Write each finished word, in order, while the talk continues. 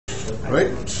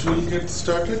Right, we'll get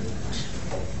started.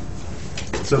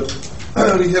 So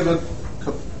we have a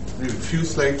few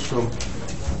slides from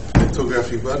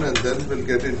lithography 1 and then we'll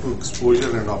get into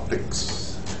exposure and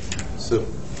optics. So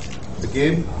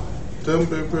again, term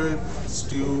paper it's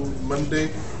due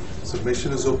Monday,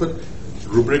 submission is open.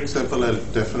 Rubric sample I'll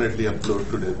definitely upload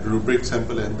today, rubric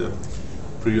sample and the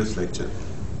previous lecture.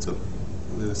 So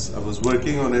this, I was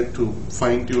working on it to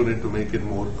fine tune it to make it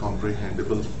more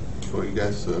comprehensible for you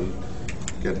guys, so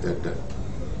I'll get that done.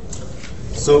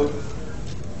 So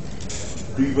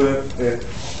we were at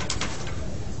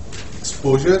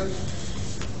exposure,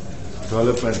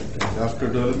 development, and after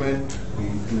development we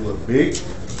do a bake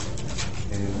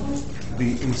and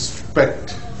we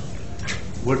inspect.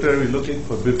 What are we looking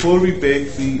for? Before we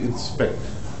bake, we inspect.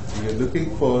 We are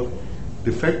looking for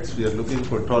defects, we are looking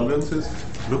for tolerances,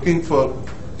 looking for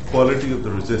quality of the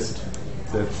resist,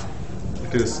 that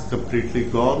it is completely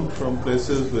gone from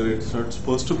places where it's not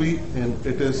supposed to be and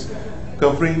it is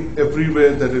covering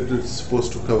everywhere that it is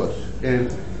supposed to cover. And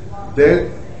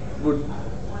that would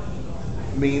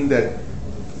mean that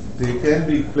there can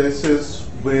be places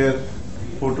where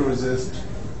photoresist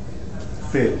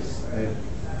fails, and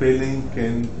failing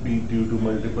can be due to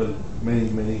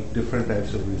many different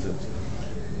types of reasons.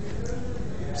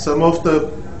 Some of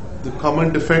the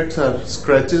common defects are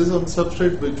scratches on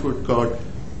substrate, which would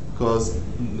cause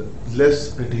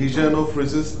less adhesion of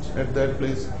resist at that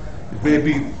place.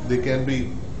 Maybe there can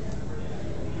be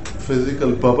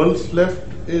physical bubbles left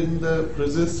in the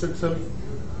resist itself.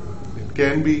 It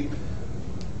can be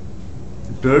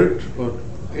dirt or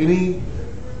any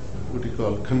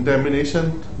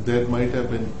contamination that might have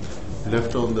been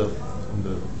left on the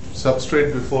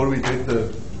substrate before we take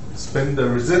spin the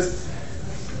resist.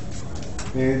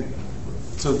 And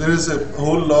so there is a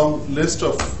whole long list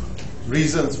of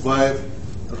reasons why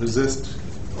a resist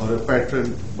or a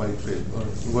pattern might fail, or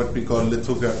what we call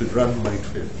lithography run might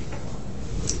fail.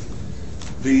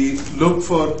 We look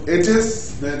for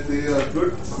edges, that they are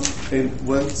good, and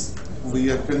once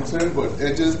we are concerned about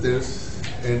edges, there's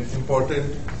an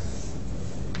important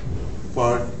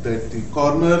part that the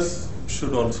corners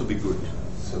should also be good.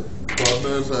 So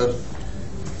corners are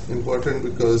important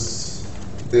because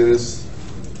there is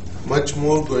much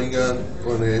more going on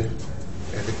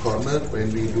at a corner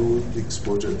when we do the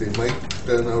exposure. They might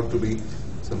turn out to be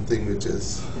something which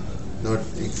is not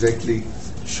exactly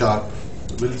sharp.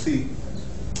 We'll see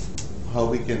how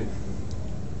we can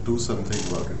do something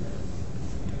about it.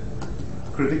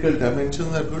 Critical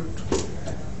dimensions are good.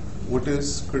 What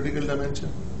is critical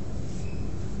dimension?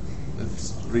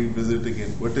 Let's revisit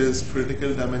again. What is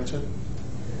critical dimension?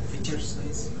 Feature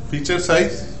size. Feature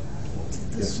size?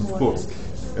 Yes, of course.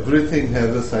 Everything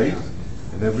has a size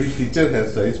and every feature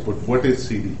has size, but what is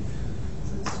CD?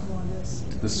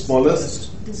 The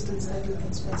smallest distance that you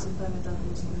can specify without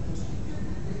losing the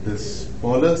resolution. The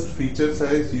smallest feature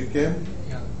size you can?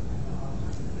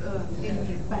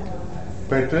 In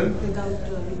pattern? Without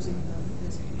losing the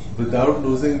resolution. Without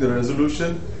losing the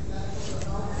resolution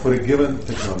for a given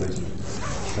technology,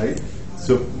 right?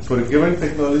 So for a given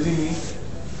technology means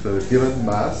for a given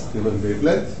mass, given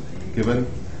wavelength, given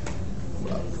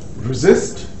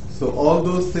resist. So all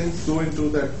those things go into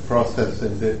that process,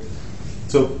 and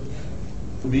so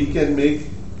we can make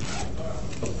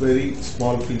a very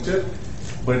small feature,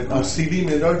 but our CD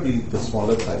may not be the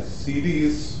smaller size. CD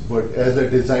is what, as a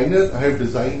designer, I have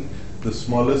designed the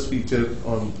smallest feature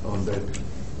on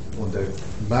that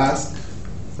mask,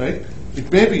 right?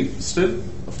 It may be still,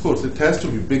 of course, it has to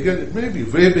be bigger. It may be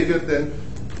way bigger than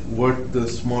what the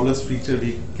smallest feature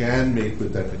we can make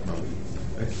with that technology.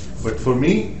 Right? But for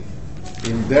me,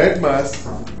 in that mask,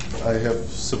 I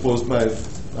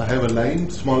have a line.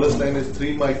 Smallest line is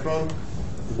 3 micron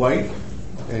wide,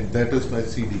 and that is my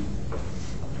CD.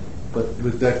 But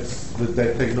with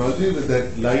that technology, with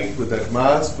that light, with that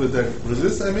mask, with that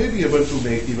resist, I may be able to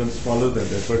make even smaller than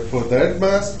that. But for that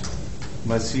mask,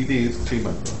 my CD is 3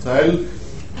 microns. So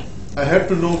I have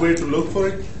to know where to look for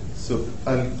it. So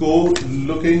I'll go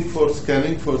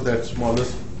scanning for that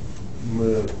smallest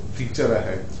feature I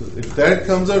had. So if that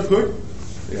comes out good,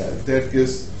 yeah, that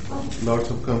gives lots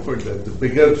of comfort that the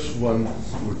bigger one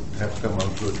would have come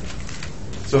out good.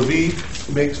 So we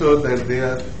make sure that they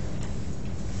are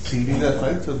CDs are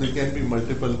fine, so there can be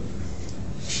multiple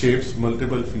shapes,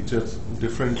 multiple features,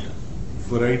 different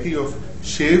variety of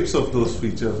shapes of those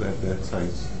features at that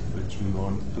size, which we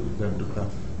want them to come.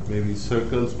 Maybe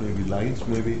circles, maybe lines,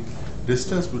 maybe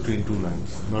distance between two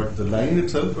lines. Not the line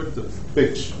itself, but the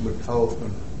pitch, but how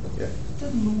often. Yeah. The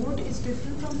node is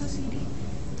different from the CD?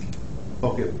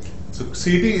 Okay, so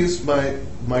CD is my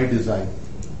design.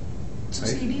 So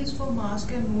Right? CD is for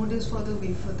mask and mode is for the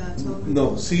wafer. That's how.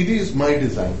 No, CD is my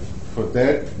design. For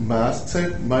that mask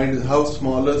set,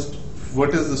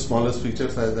 what is the smallest feature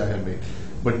size I have made.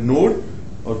 But node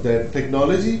or that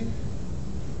technology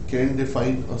can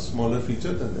define a smaller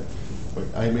feature than that. But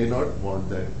I may not want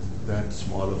that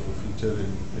small of a feature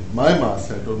in my mask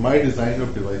set or my design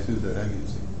of devices that I'm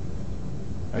using.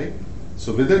 Right?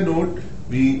 So with a node,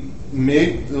 we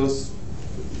make those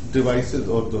devices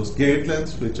or those gate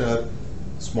lengths which are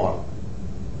small.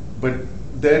 But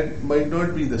that might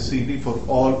not be the CD for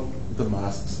all the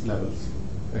masks levels.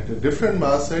 At a different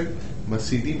mask set, my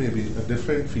CD may be a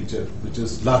different feature which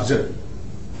is larger.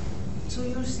 So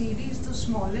your CD is the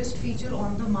smallest feature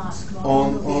on the mask, not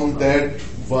on the wafer. On that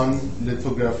one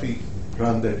lithography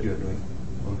run that you're doing,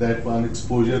 on that one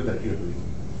exposure that you're doing.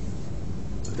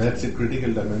 So that's a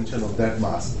critical dimension of that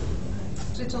mask.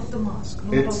 So it's of the mask,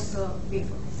 not of the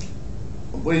wafer.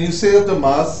 When you say of the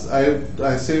mask,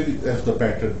 I say of the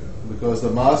pattern, because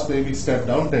the mask may be stepped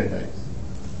down 10 times.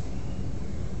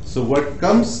 So what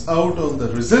comes out on the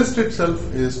resist itself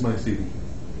is my CD.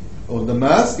 On the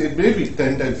mask, it may be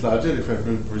 10 times larger if I'm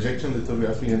doing projection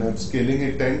lithography and I'm scaling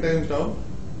it 10 times down,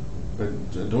 but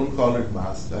I don't call it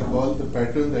mask. I call the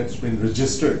pattern that's been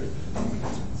registered.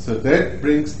 So that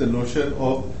brings the notion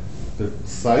of the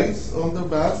size on the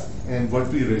mask and what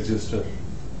we register.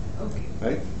 Okay.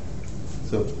 Right?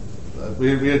 So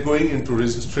we are going into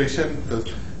registration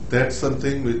because that's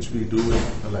something which we do in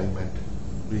alignment.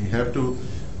 We have to,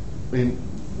 when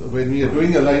we are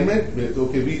doing alignment,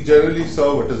 we generally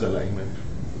saw what is alignment.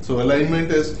 So alignment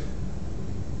is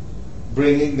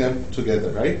bringing them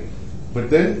together, right? But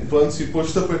then once you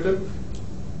push the pattern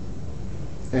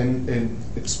and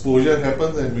exposure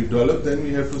happens and we develop, then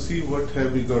we have to see what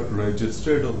have we got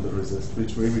registered on the resist,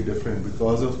 which may be different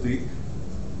because of the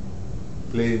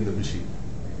play in the machine.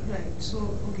 Right. So,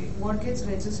 okay, what gets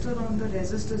registered on the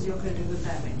resist is your critical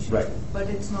dimension. Right. But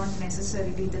it's not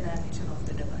necessarily the dimension of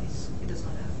the device. It does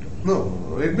not have to be.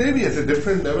 No, it may be at a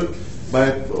different level.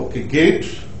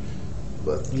 Gate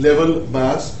level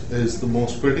mask is the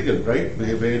most critical, right?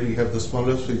 Where we have the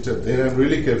smallest feature. There I'm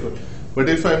really careful. But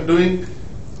if I'm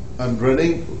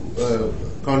running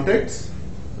contacts,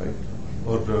 right,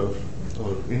 or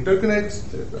interconnects,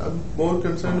 I'm more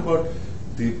concerned about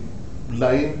the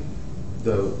line,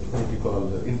 the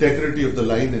integrity of the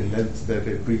line and length that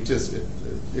it reaches.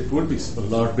 It would be a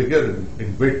lot bigger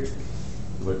in width,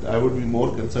 but I would be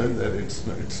more concerned that it's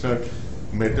not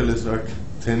metal is not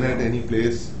thin at any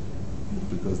place,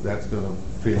 because that's going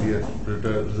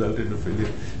to result in a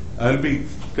failure. I'll be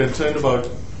concerned about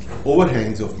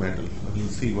overhangs of metal. We'll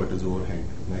see what is overhang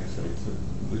next slide,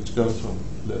 which comes from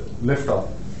left off.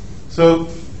 So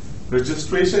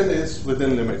registration is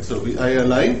within limits. So I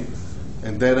align,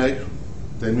 and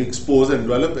then we expose and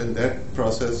develop, and that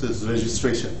process is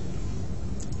registration,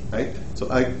 right? So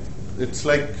it's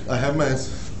like I have my,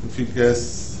 if you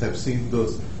guys have seen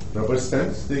those rubber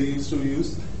stamps they used to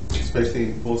use,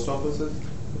 especially in post offices,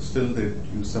 still they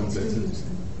use some places.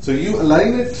 So you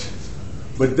align it,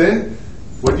 but then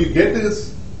what you get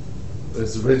is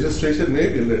registration may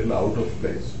be a little out of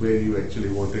place where you actually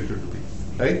wanted it to be,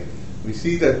 right? We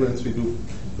see that once we do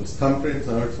those thumbprints,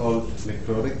 now it's all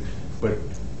electronic, but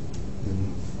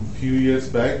a few years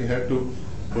back we had to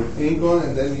put ink on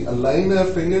and then we align our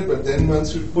finger, but then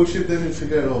once you push it, then you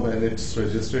figure, oh man, it's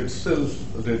registered, still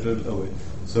a little away.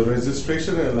 So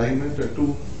registration and alignment are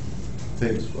two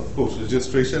things. Of course,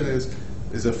 registration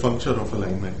is a function of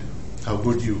alignment. How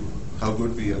good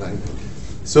we align.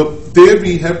 So there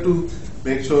we have to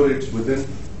make sure it's within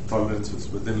tolerances,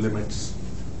 within limits.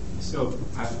 So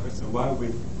I have a question. Why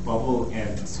would bubble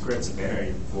and scratch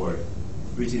better for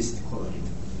resist quality?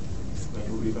 Like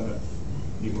we're gonna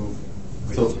remove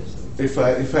So if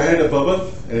I had a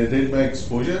bubble and I did my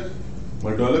exposure,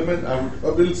 my development, I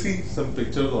will see some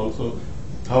pictures also.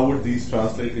 How would these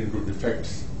translate into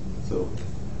defects? So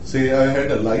say I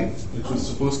had a line which was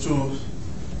supposed to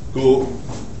go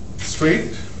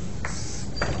straight,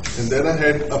 and then I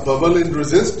had a bubble in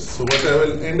resist. So what I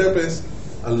will end up is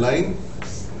a line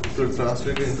will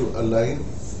translate into a line,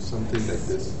 something like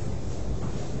this.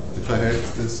 If I had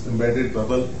this embedded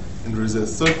bubble in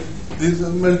resist. So these are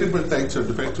multiple types of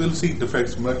defects. We'll see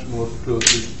defects much more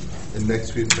closely in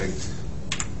next few slides.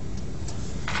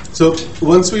 So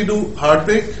once we do hard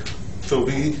bake, so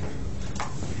we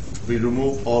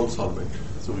remove all solvent.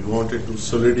 So we want it to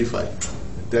solidify.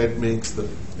 That makes the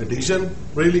adhesion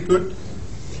really good.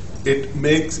 It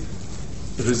makes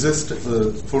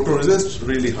photoresist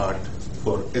really hard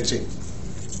for etching,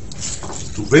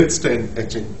 to withstand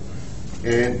etching,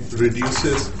 and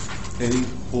reduces any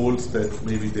holes that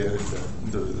may be there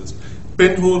in the resist.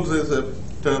 pinholes is a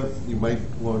term you might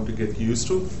want to get used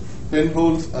to.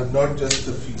 Pinholes are not just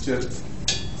a feature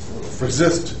of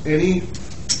resist. Any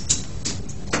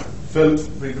film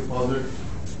we deposit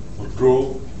or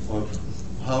grow or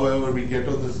however we get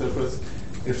on the surface,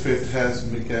 if it has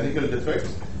mechanical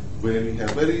defects where we have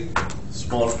very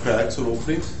small cracks or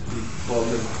openings, we call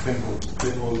them pinholes.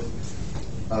 Pinholes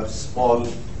are small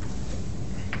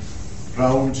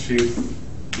round shaped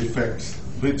defects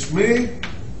which may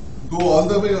go all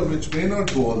the way or which may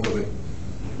not go all the way,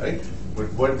 right?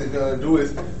 But what they're going to do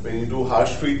is when you do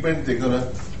harsh treatment, they're going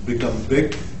to become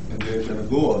big and they're going to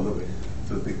go all the way.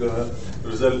 So they're going to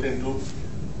result into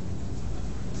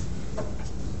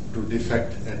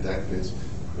defect at that place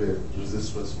where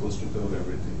resist was supposed to cover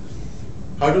everything.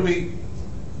 How do we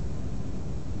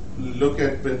look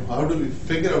at pinhole? How do we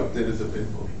figure out there is a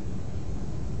pinhole?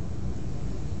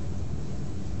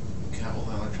 Can with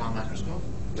an electron microscope?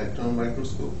 Electron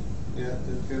microscope, yeah,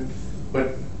 that can,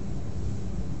 but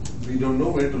we don't know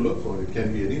where to look for it. It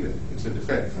can be anywhere. It's a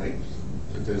defect, right?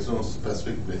 There's no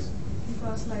specific place. You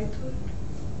pass light through it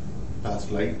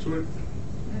Pass light through it.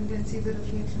 and then see the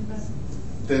reflection pattern.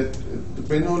 That the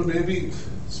pinhole may be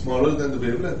smaller than the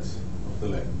wavelength of the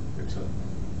light itself.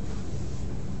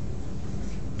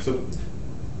 So,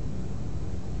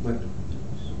 but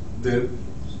there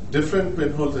different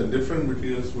pinholes and different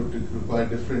materials would require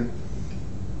different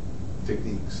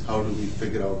techniques. How do we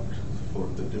figure out for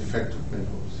the defect of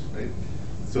pinholes, right?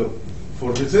 So,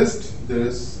 for resist, there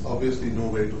is obviously no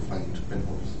way to find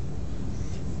pinholes.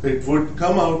 It would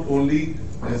come out only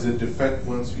as a defect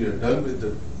once we are done with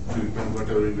the treatment,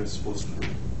 whatever we are supposed to do,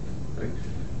 right?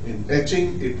 In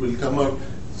etching, it will come out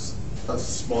a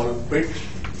small pit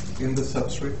in the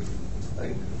substrate,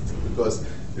 right? Because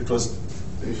it was,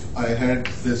 if I had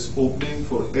this opening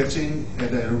for etching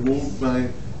and I removed my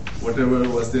whatever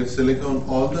was there silicone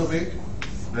all the way,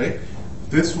 right?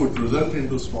 This would result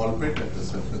into small pit at the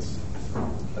surface,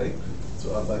 right?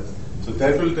 So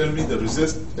that will tell me the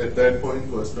resist at that point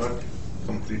was not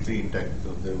completely intact.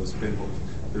 So there was pinhole.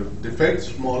 The defect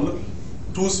smaller,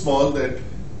 too small that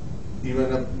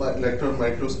even an electron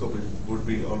microscope would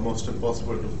be almost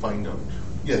impossible to find out.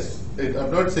 Yes,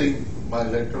 I'm not saying my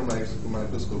electron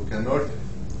microscope cannot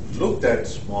look at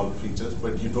small features,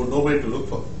 but you don't know where to look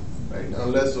for, right?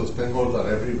 Unless those pinholes are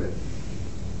everywhere.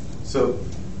 So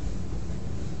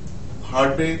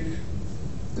hard bake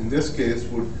in this case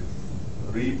would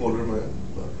re-melt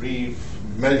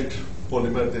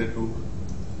polymer there to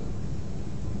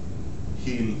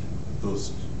heal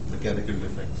those mechanical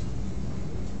defects.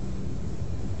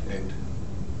 And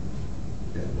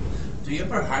yeah. Do you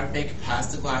ever hard bake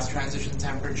past the glass transition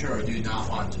temperature, or do you not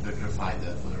want to vitrify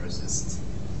the photoresist?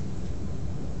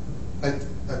 I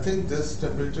think this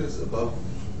temperature is above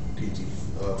TG.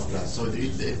 So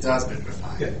it does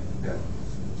vitrify. Yeah, yeah.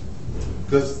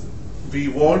 Because we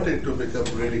want it to become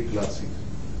really glassy,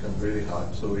 become really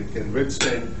hard, so it can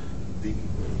withstand the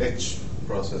etch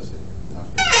processing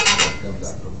after it comes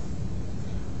after.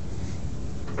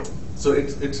 So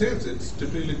it's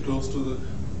typically close to the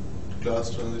glass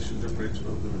transition temperature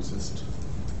of the resist.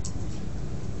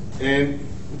 And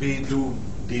we do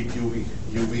deep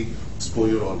UV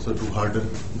exposure also to harden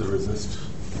the resist,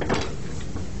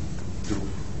 to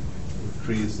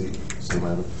increase the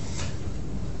survival.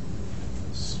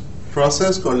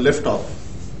 Process called lift-off.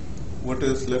 What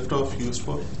is lift-off used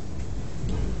for?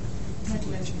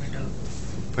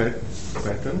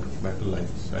 Pattern metal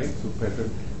lines, right? So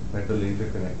metal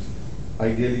interconnects.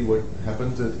 Ideally, what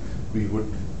happens is we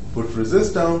would put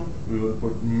resist down, we will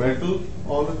put metal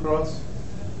all across.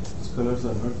 These colors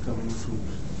are not coming through.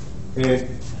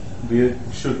 And we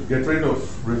should get rid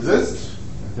of resist.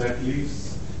 That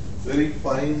leaves very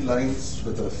fine lines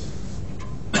with us.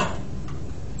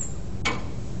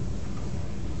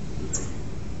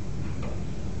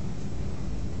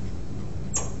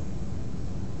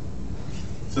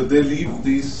 So they leave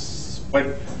these, but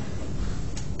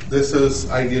this is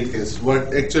ideal case.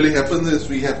 What actually happens is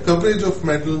we have coverage of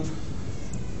metal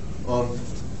on,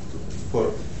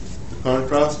 for the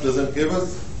contrast doesn't give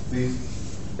us these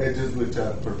edges which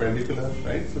are perpendicular,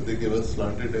 right? So they give us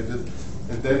slanted edges,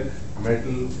 and then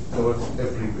metal covers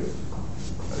everywhere,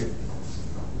 right?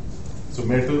 So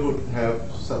metal would have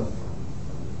some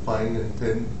fine and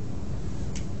thin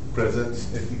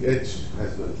presence at the edge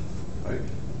as well, right?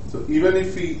 So even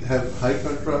if we have high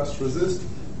contrast resist,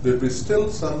 there will be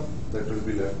still some that will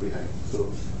be left behind.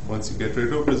 So once you get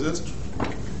rid of resist,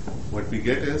 what we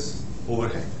get is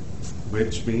overhang,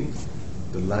 which means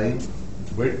the line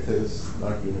width is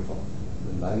not uniform.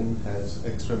 The line has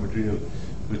extra material,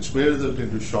 which may result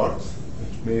into shorts,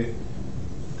 which may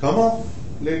come off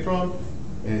later on,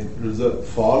 and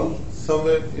fall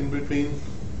somewhere in between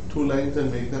two lines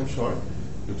and make them short,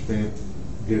 which may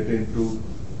get into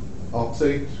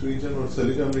oxide region or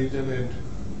silicon region and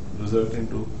result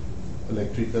into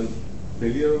electrical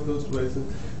failure of those devices.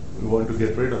 We want to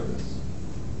get rid of this.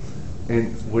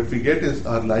 And what we get is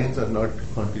our lines are not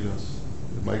continuous.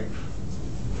 They might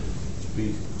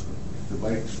become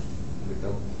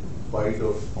wide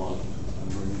or small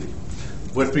unknowingly.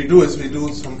 What we do is we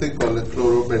do something called a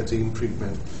chlorobenzene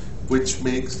treatment, which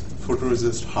makes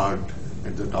photoresist hard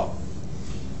at the top.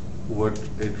 What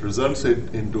it results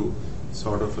into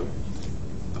sort of a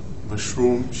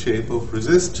mushroom shape of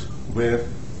resist where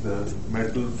the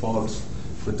metal falls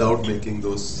without making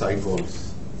those side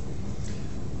walls.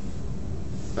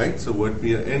 Right? So what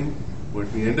we end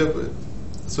up with,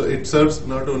 so it serves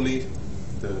not only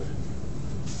the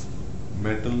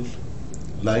metal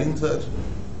lines are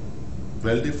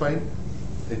well defined,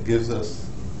 it gives us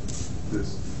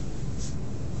this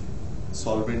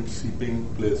solvent seeping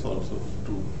place also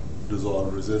to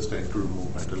dissolve resist and to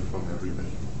remove metal from everywhere.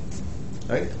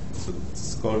 Right? So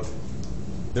it's called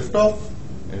lift off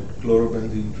and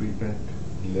chlorobenzene treatment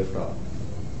lift off.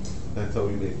 That's how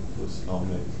we make those long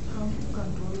lines. How do you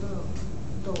control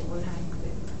the overhang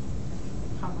width?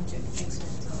 How much it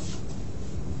extends out?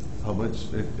 How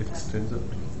much it extends out?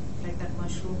 Like that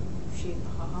mushroom shape,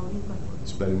 how do you control it?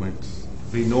 Experiments.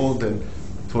 We know then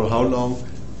for how long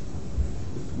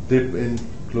dip in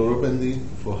chlorobenzene,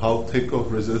 for how thick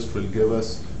of resist will give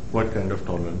us what kind of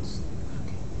tolerance.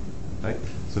 Right?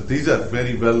 So these are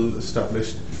very well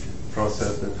established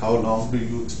process and how long do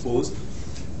you expose?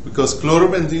 Because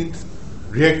chlorobenzene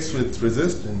reacts with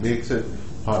resist and makes it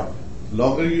hard.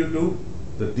 Longer you do,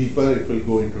 the deeper it will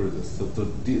go into resist. So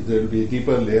there will be a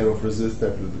deeper layer of resist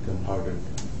that will become hardened.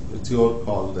 It's your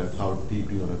call that how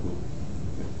deep you want to go.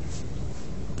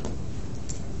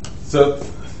 So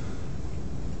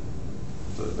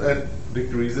that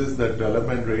decreases the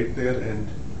development rate there, and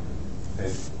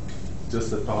just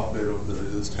the top layer of the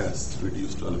resist has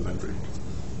reduced development rate.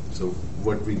 So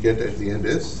what we get at the end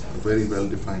is a very well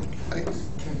defined line.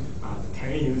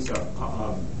 Can you use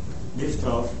lift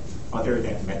off other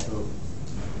than metal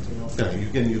material? Yeah, you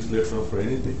can use lift off for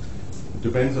anything. It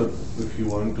depends on if you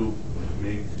want to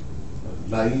make a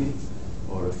line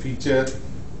or a feature,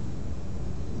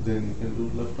 then you can do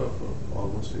lift off for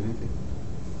almost anything.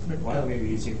 But why we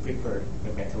usually prefer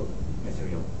the metal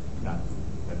material, not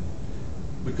the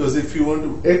Because if you want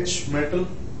to etch metal,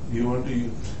 you'll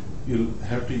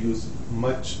have to use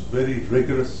very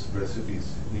rigorous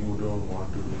recipes. You don't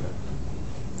want to do that.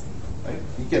 Right?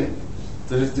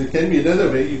 There can be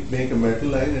another way. You make a metal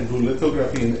line and do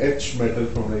lithography and etch metal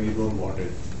from where you don't want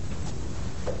it.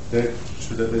 That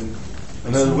should have been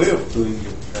another way of doing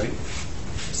it, right?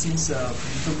 Since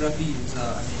lithography is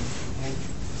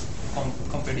more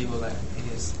compatible, I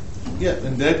guess. Yeah,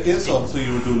 in that case also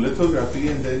you would do lithography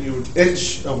and then you would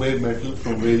etch away metal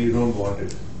from where you don't want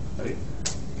it, right?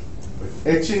 But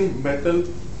etching metal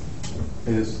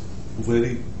is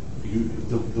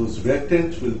those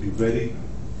reactants will be very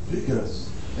vigorous,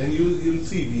 and you'll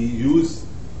see we use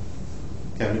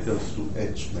chemicals to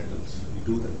etch metals. We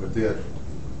do that, but they are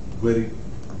very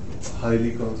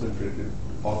highly concentrated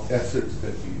acids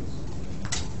that we use.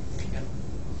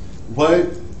 Why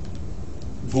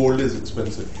gold is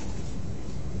expensive?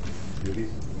 Really?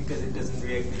 Because it doesn't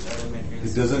react with other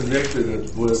materials. It doesn't react with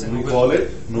it. We call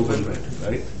it noble metal,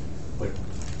 right? But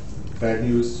bad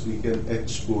news, we can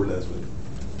etch gold as well.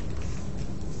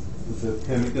 It's a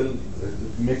chemical,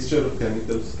 mixture of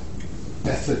chemicals,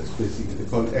 acids basically. They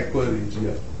call it aqua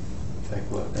regia.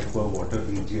 Aqua water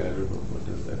regia, I don't know what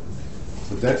is that.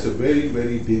 So that's a very,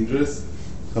 very dangerous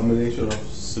combination of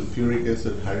sulfuric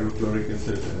acid, hydrochloric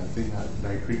acid, and I think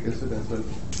nitric acid as well,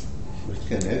 which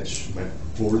can etch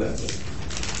gold as well.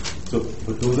 So,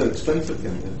 but those are expensive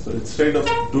chemicals. So instead of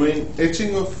doing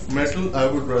etching of metal, I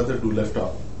would rather do lift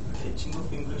off. Etching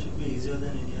of English should be easier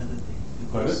than any other thing.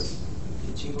 Pardon?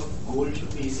 Etching of gold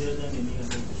should be easier than any other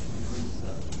thing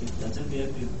because it doesn't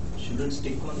react, it shouldn't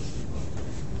stick on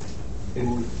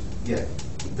gold. Yeah,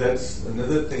 that's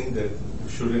another thing that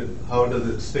how does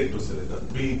it stick to silicon?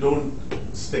 We don't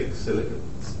stick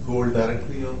gold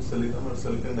directly on silicon or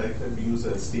silicon dioxide. We use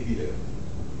a sticky layer.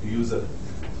 We use a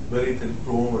very thin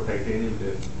chrome or titanium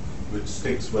layer which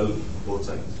sticks well both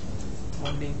sides.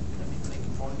 Bonding,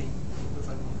 like bonding.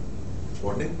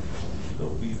 Bonding? So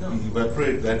we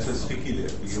evaporate, that's a sticky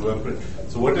layer. We evaporate.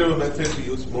 So whatever method we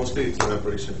use, mostly it's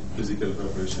evaporation, physical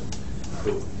evaporation.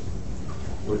 So,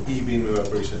 or E-beam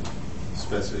evaporation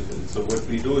specifically. So what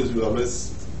we do is we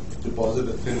always deposit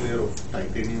a thin layer of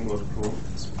titanium or chrome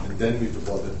and then we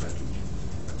deposit metal.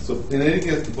 So in any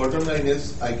case, the bottom line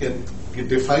is I can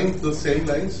define the same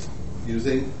lines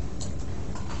using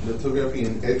lithography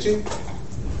and etching,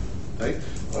 right?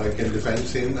 Or I can define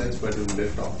same lines by doing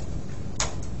lift off.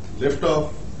 Lift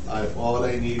off, all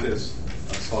I need is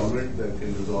a solvent that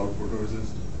can dissolve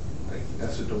photoresist, right?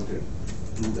 Acetone can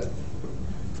do that.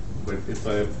 But if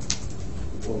I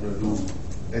want to do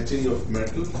etching of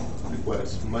metal, it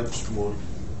requires much more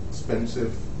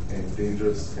expensive and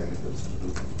dangerous chemicals to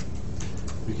do.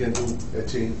 We can do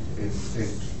etching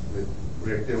with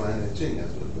reactive ion etching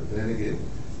as well, but then again,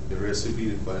 the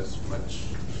recipe requires much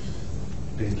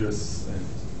dangerous and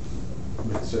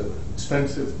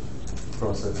expensive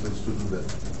processes to do that.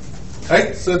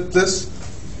 Right? So this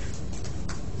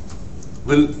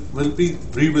will be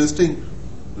revisiting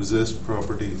resist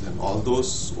properties and all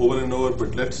those over and over,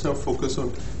 but let's now focus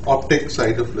on optic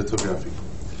side of lithography.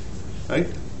 Right?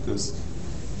 Because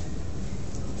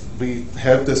we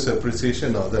have this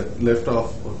appreciation now that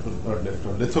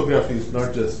lithography is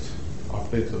not just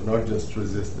optics or not just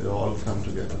resist, they all come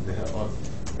together. They have all,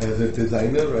 as a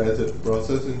designer or as a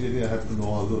process engineer, I have to know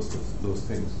all those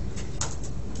things.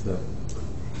 The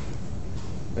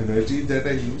energy that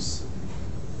I use,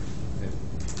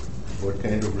 what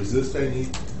kind of resist I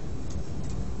need,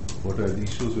 what are the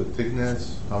issues with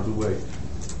thickness, how do I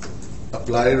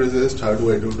apply resist, how do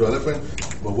I do development,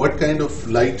 but what kind of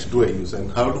light do I use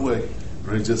and how do I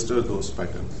register those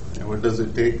patterns, and what does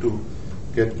it take to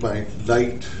get my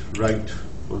light right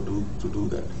to do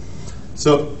that.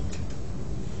 So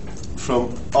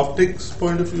from optics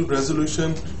point of view,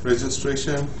 resolution,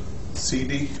 registration,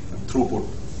 CD, and throughput,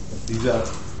 these are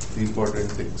the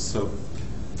important things. So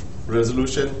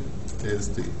resolution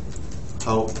is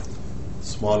how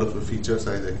small of a feature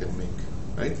size I can make,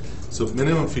 right? So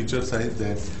minimum feature size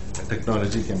that a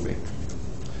technology can make.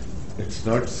 It's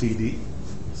not CD.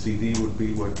 CD would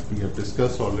be what we have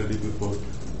discussed already before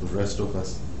the rest of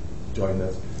us join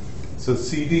us. So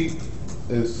CD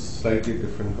is slightly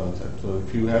different concept. So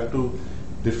if you have to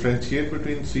differentiate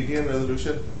between CD and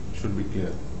resolution, it should be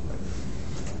clear.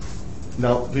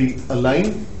 Now we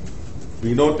align,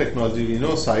 we know technology, we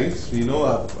know size, we know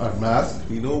our mask,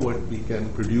 we know what we can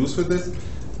produce with this,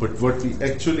 but what we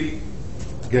actually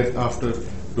get after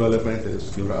development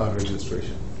is our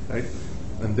registration, right?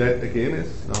 And that again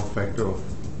is now a factor of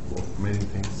many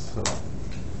things. So,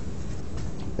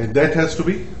 and that has to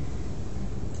be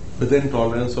within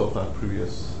tolerance of our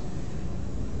previous,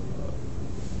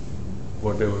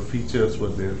 whatever features were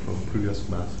there from previous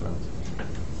mask runs.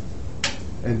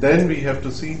 And then we have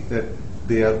to see that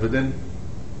they are within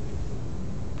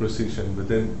precision,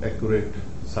 within accurate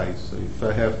size. So if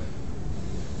I have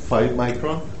 5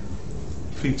 micron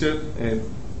feature and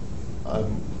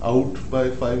I'm out by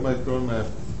 5 micron,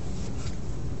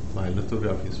 my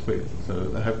lithography is failed.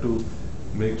 So I have to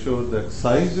make sure that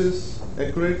size is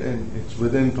accurate and it's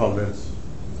within tolerance.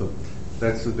 So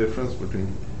that's the difference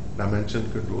between dimension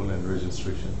control and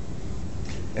registration.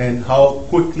 And how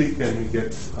quickly can we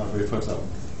get our wafers out,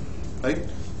 right?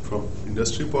 From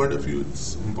industry point of view,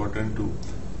 it's important to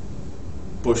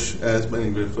push as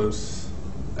many wafers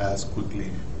as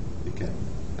quickly we can.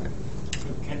 Right?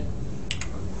 Can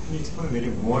you explain a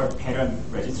little more pattern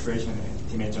registration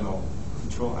and dimensional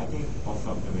control? I think both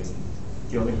of them is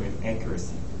dealing with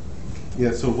accuracy.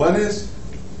 Yeah, so one is,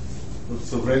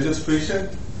 so registration,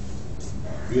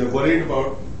 we are worried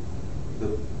about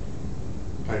the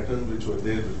pattern which were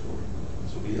there before.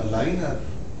 So we align our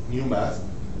new mask,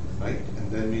 right,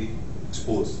 and then we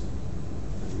expose.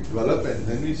 And we develop and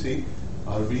then we see,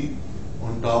 are we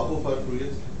on top of our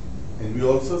previous? And we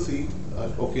also see,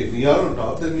 okay, we are on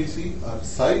top, then we see our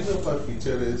size of our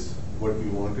feature is what we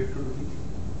want it to be,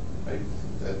 right?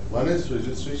 That one is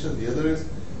registration, the other is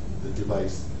the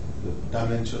device, the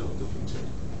dimension of the feature.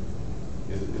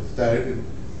 Is that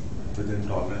within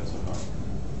tolerance or not?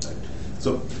 Right.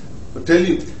 So, I'll tell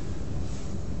you,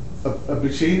 a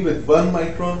machine with 1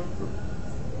 micron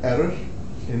error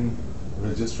in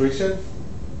registration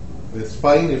is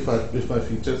fine if my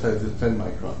feature size is 10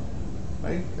 micron,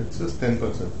 right? It's just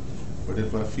 10%. But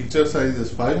if my feature size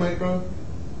is 5 micron,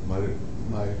 my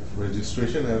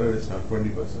registration error is now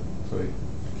 20%. So it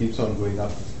keeps on going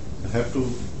up. I have to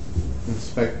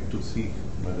inspect to see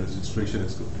my registration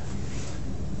is good.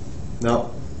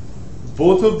 Now,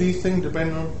 both of these things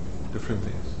depend on different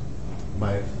things.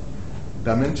 My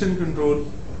dimension control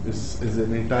is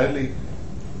an entirely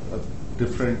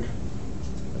different,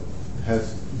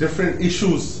 has different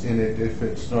issues in it if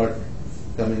it's not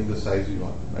coming the size you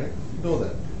want, right? You know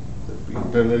that. The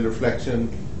internal reflection,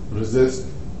 resist,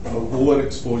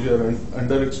 overexposure and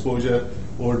underexposure,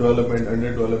 overdevelopment,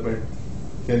 underdevelopment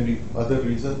can be other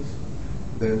reasons.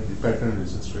 than the pattern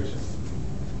registration.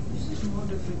 Which is more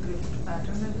difficult,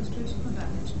 pattern registration or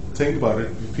dimension? Think about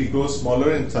it. If we go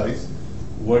smaller in size,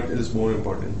 what is more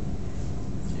important?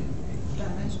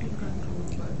 Dimensional control,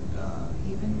 but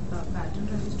even pattern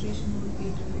registration would be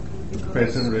difficult because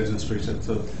Pattern registration.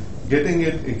 So getting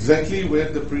it exactly where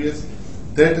the pre is,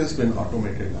 that has been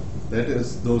automated now. That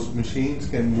is, those machines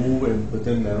can move in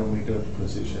within nanometer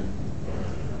precision,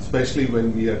 especially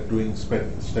when we are doing step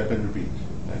and repeat.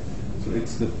 Right? So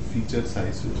it's the feature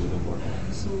size which is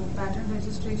important. So pattern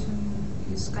registration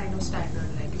is kind of standard,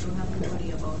 like you don't have to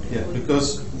worry about it. Yeah,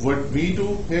 because what we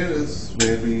do here is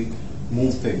where we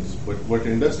move things, but what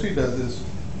industry does is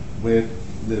where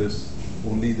there is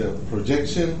only the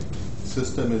projection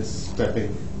system is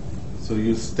stepping. So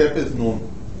your step is known.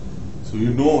 So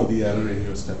you know the error in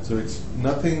your step. So it's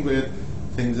nothing where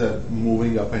things are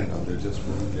moving up and down, they're just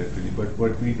moving laterally. But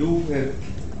what we do with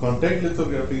contact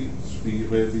lithography,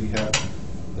 where we have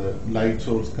the light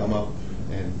source come up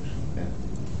and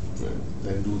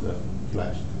then do the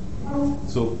flash.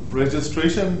 So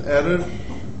registration error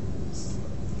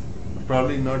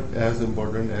probably not as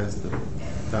important as the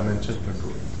dimension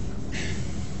control.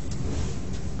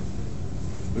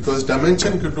 Because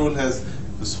dimension control has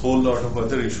this whole lot of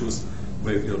other issues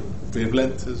where your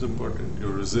wavelength is important,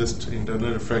 your resist,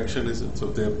 internal refraction is,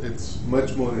 so it's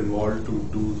much more involved to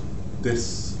do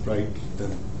this right than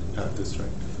have this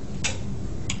right.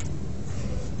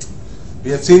 We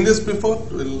have seen this before,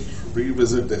 we'll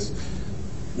revisit this.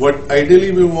 What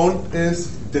ideally we want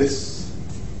is this.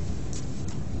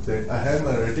 That I have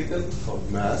my reticle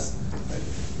of mass, right?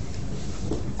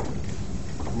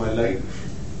 My light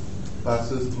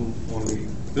passes through only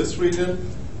this region.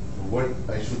 What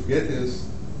I should get is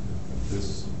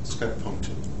this step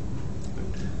function.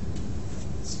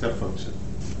 Step function.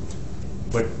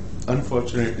 But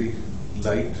unfortunately,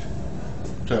 light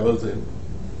travels in.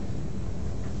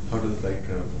 How does light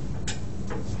travel?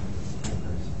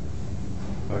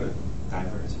 Pardon?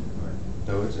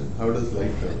 Divergent. How does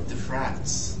light travel? It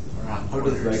diffracts around How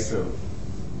does corners. light travel?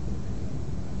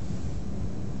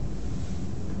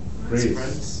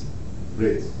 Spreads.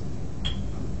 Rays.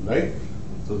 Right?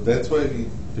 So that's why we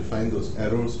define those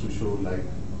arrows to show light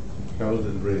travels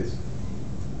in rays.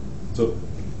 So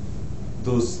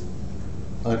those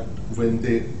are when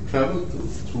they travel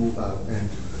through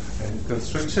and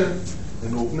constriction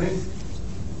and opening,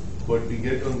 what we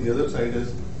get on the other side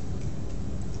is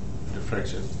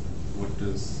diffraction, what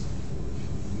is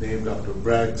named after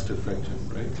Bragg's diffraction,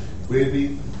 right? Where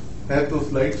we have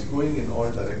those lights going in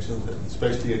all directions,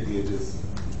 especially at the edges.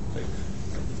 Right?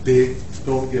 They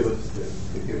don't give us this,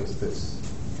 they give us this.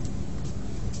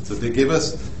 So they give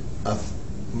us a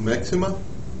maxima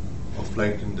of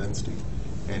light intensity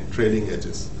and trailing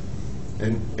edges.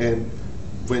 And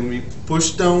when we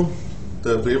push down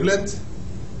the wavelength,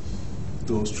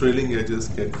 those trailing edges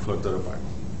get further apart.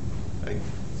 Right?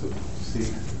 So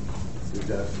see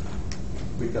that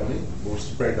becoming more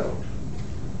spread out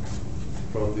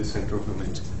from the center of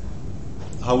image.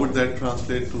 How would that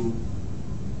translate to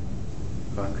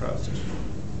contrast?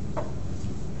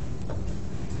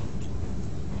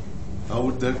 How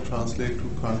would that translate to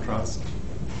contrast?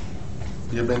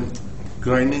 We have been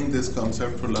grinding this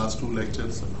concept for last 2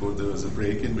 lectures. Of course, there was a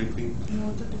break in between.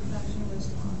 No, the diffraction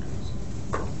is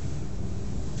contrast.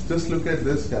 Just look at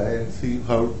this guy and see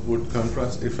how it would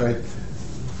contrast. If I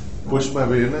push my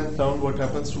wavelength down, what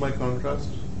happens to my contrast?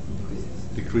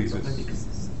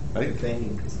 Decreases. Right?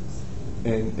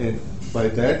 And by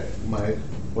that,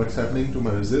 what's happening to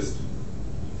my resist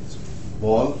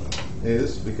wall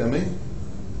is becoming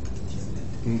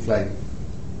inclined,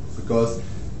 because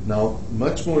now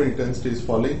much more intensity is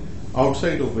falling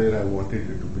outside of where I wanted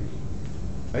it to be.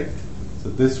 Right? So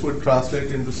this would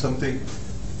translate into something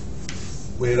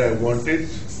where I wanted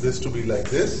this to be like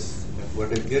this, and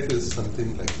what I get is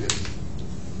something like this.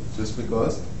 Just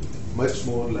because much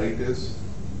more light is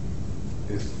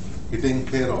hitting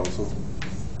here also,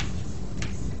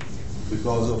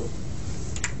 because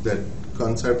of that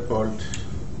concept called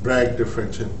Bragg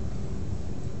diffraction.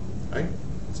 Right?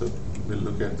 So we'll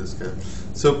look at this guy.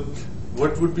 So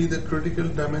what would be the critical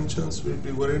dimensions we'd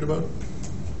be worried about?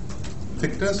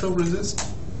 Thickness of resist,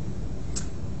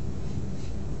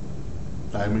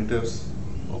 diameters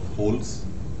of holes,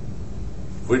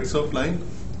 widths of line,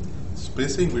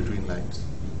 spacing between lines,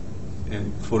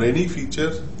 and for any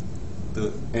feature,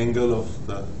 the angle of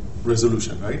the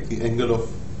resolution, right? The angle of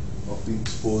the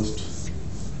exposed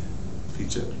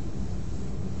feature.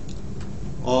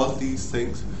 All these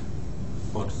things,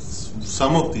 or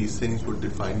some of these things will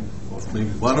define, or maybe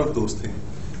one of those things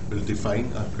will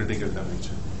define a critical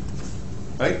dimension.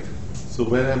 Right? So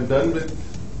when I'm done with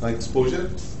my exposure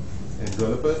and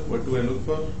developer, what do I look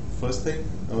for? First thing,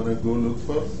 I want to go look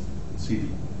for CD.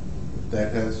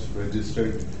 That has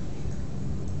registered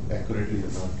accurately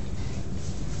or not.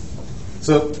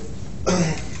 So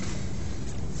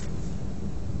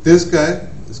this guy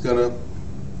is gonna.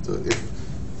 So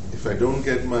if I don't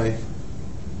get my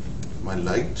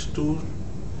light to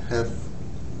have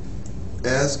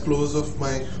as close of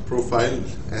my profile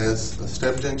as a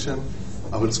step junction,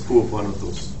 I will screw up one of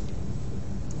those.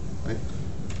 Right?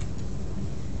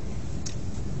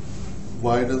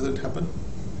 Why does it happen?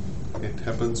 It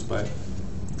happens by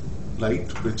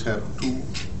light which have two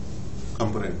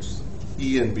components,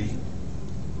 E and B.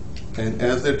 And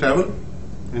as they travel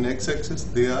in x-axis,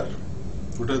 they are,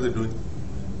 what are they doing?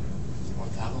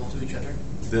 Orthogonal to each other.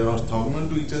 They are orthogonal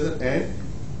to each other and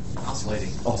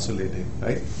Oscillating.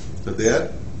 right? So they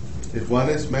are, if one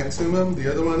is maximum, the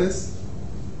other one is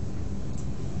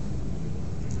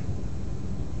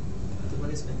The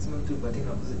one is maximum too, but in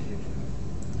opposite direction.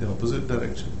 the opposite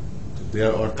direction. So they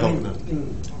are orthogonal.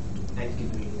 In 90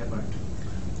 degree apart.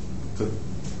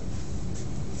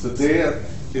 So they are,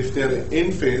 if they are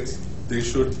in phase, they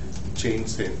should change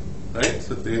same, right?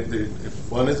 So they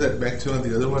if one is at maximum,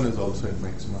 the other one is also at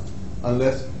maximum,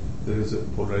 unless there is a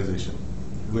polarization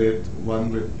where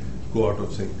one will go out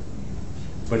of sync.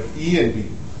 But E and B,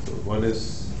 so one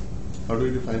is, how do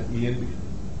you define E and B?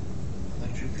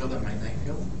 Electric field and magnetic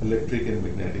field. Electric and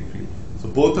magnetic field. So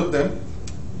both of them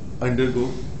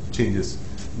undergo changes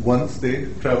once they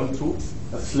travel through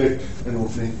a slit, an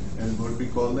opening, and what we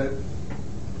call that?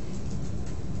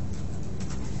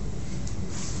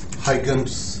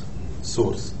 Huygens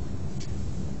source.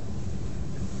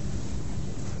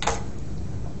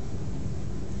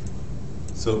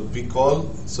 So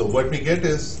what we get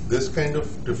is this kind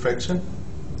of diffraction.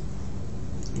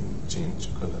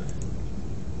 Change color.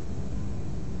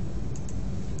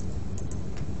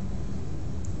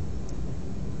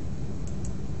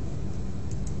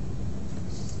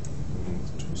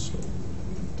 It's too slow.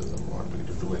 It doesn't want me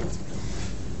to do anything.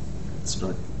 It's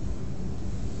not.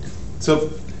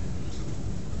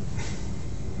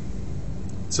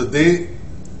 So they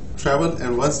travel,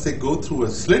 and once they go through a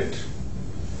slit,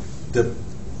 the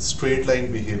straight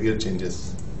line behavior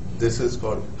changes. This is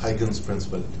called Huygens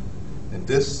principle, and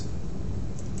this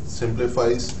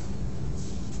simplifies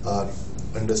our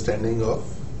understanding of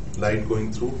light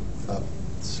going through a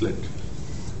slit.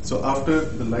 So after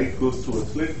the light goes through a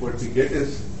slit, what we get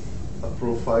is a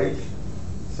profile,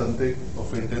 something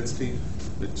of intensity,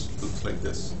 which looks like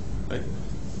this, right?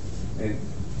 And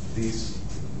these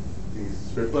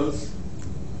ripples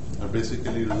are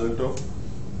basically a result of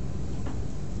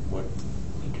what?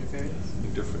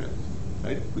 Interference,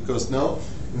 right? Because now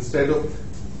instead of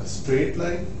a straight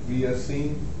line, we are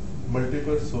seeing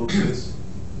multiple sources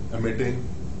emitting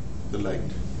the light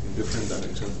in different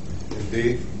directions, and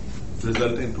they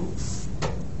result into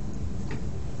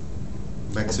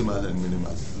maximas and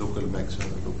minimas, local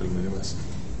maximas and local minimas.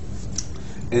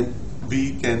 And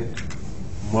we can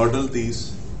model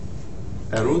these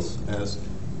arrows as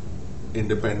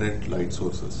independent light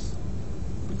sources,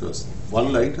 because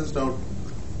one light is now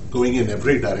going in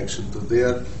every direction, so they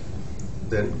are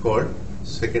then called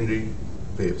secondary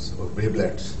waves or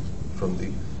wavelets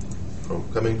coming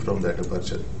from that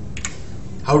aperture.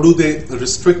 How do they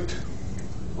restrict,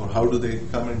 or how do they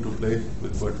come into play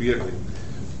with what we are doing?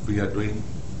 We are doing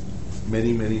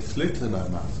many slits in our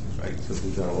masks, right? So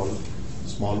these are all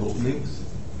small openings,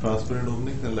 transparent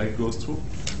openings, and light goes through.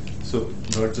 So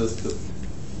not just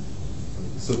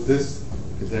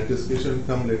that discussion will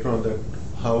come later on, that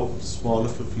how small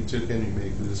of a feature can we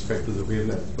make with respect to the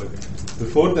wavelength. But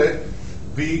before that,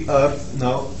 we are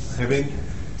now having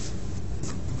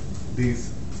these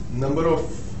number of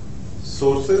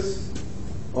sources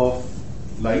of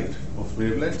light, of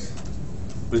wavelengths,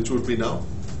 which would be now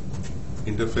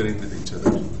interfering with each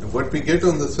other. And what we get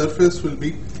on the surface will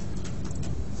be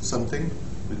something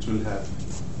which will have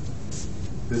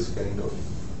this kind of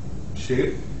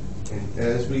shape, and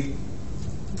as we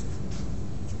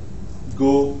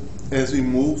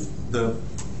move the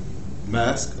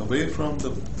mask away from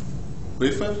the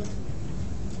wafer,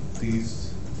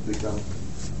 these become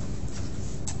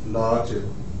larger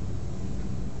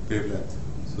wavelength.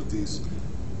 So these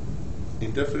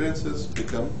interferences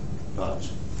become large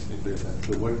in wavelength.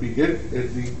 So what we get at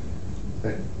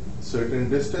certain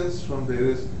distance from there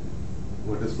is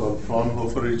what is called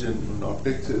Fraunhofer region in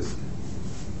optics, is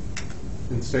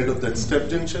instead of that step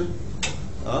junction,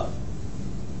 a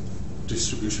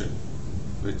distribution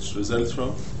which results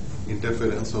from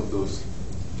interference of those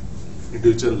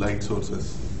individual light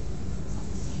sources,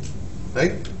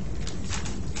 right?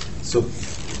 So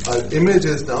our image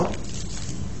is now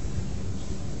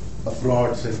a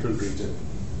broad central region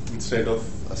instead of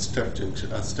a step junction,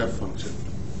 a step function.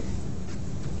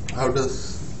 How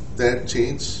does that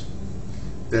change?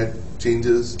 That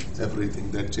changes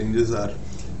everything. That changes our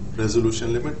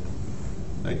resolution limit,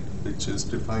 right? Which is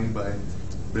defined by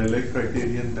Rayleigh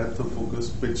criterion, depth of focus,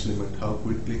 pitch limit. How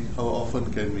quickly, how often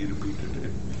can we repeat it?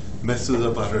 It messes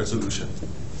up our resolution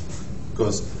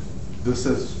because this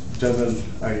is general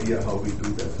idea how we do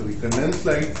that. So we condense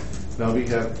light. Now we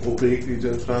have opaque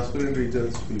regions, transparent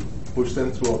regions. We push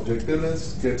them through objective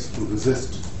lens, gets to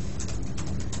resist,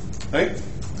 right?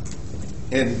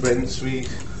 And once we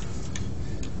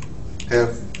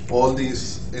have all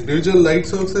these individual light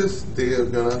sources, they are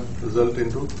gonna result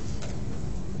into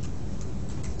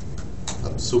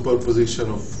a superposition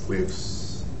of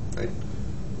waves, right?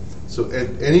 So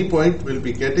at any point we'll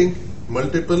be getting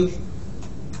multiple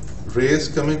rays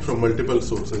coming from multiple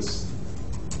sources,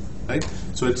 right?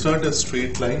 So it's not a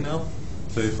straight line now.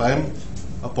 So if I'm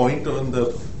a point on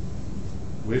the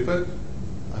wafer,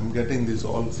 I'm getting these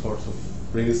all sorts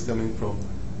of rays coming from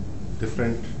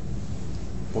different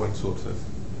point sources.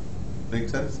 Make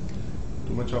sense?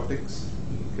 Too much optics?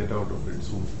 Get out of it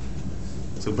soon.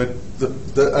 So, but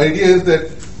the idea is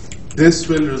that this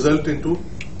will result into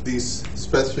these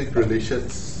specific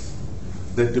relations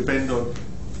that depend on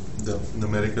the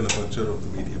numerical aperture of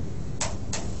the medium,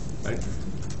 right?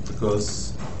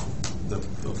 Because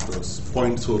of those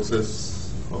point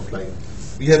sources of light.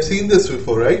 We have seen this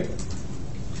before, right?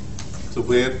 So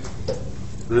where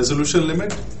resolution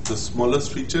limit, the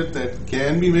smallest feature that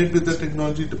can be made with the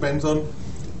technology depends on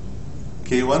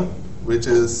K1, which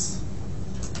is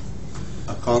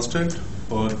a constant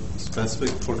for specific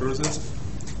photoresist,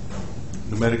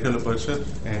 numerical aperture,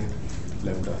 and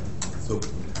lambda. So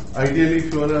ideally,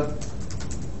 if you want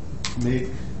to make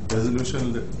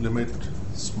resolution limit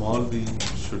small, we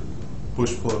should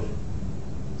push for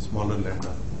smaller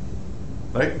lambda,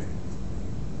 right?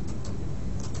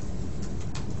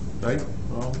 Right?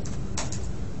 Wrong?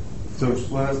 So if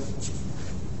you want to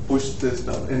push this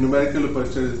down, and numerical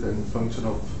aperture is then function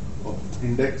of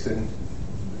index and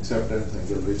acceptance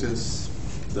angle, which is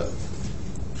the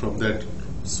from that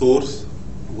source,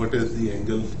 what is the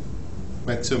angle,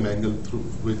 maximum angle through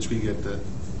which we get the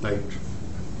light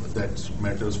that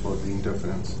matters for the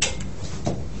interference.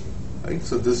 Right?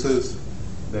 So this is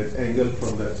that angle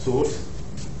from that source,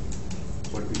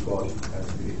 what we call as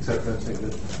the acceptance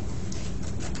angle.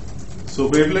 So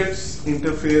wavelets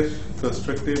interfere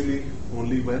constructively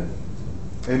only when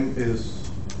m is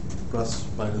plus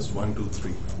minus 1, 2,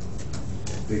 3.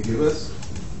 They give us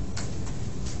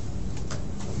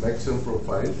a maximum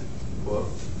profile for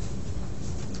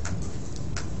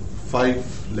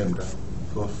 5 lambda,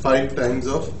 for 5 times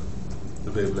of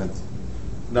the wavelength.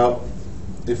 Now,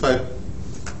 if I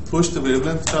push the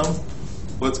wavelength down,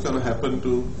 what's going to happen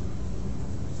to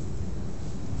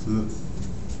the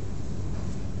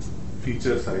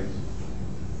feature size?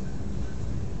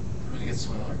 When it gets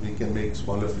smaller. We can make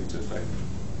smaller features, right?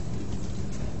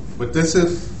 But this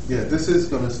is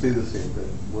going to stay the same. Then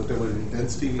whatever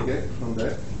intensity we get from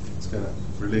that,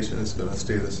 relation is going to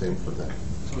stay the same for that.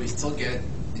 So we still get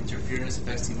interference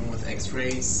effects even with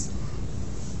X-rays.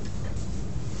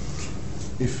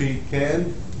 If we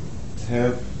can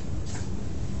have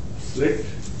slit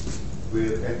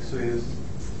where X-rays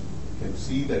can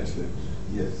see that slit,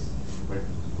 yes. But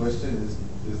the question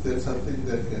is there something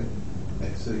that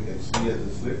X-ray can see as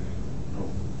a slit? No,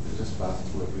 they just pass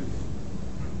through everything.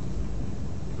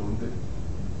 Don't they?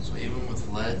 So even with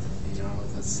lead,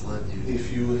 with a slit,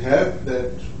 If you have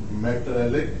that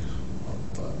metallic,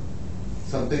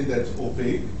 something that's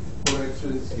opaque for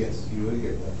X-rays, yes, you will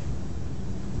get that.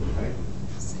 Right?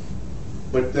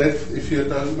 But that, if you're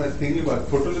thinking about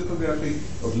photolithography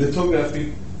or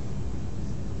lithography,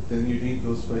 then you need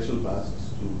those special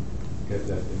masks to get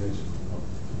that image.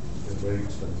 They're very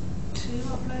expensive. Same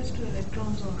applies to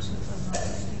electrons also, if I'm not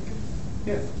mistaken.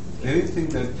 Yeah, anything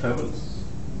that travels.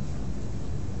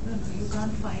 No, you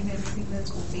can't find anything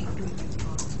that's opaque to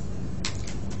electrons.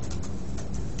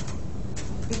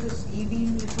 Because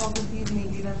e-beam lithography is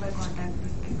mainly done by contact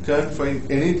printing. You can't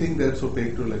find anything that's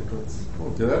opaque to electrons. Oh,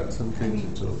 there are some things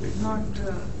which are opaque. Not.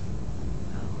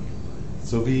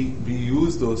 So we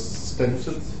use those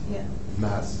stencils, Yeah.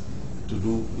 mass, to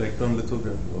do electron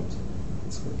lithography also.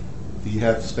 It's good. We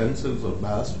have stencils or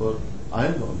mass for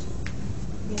iron also.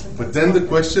 Yeah, But that's then the not-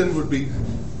 question would be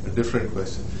a different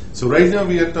question. So right now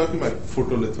we are talking about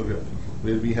photolithography,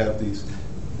 where we have these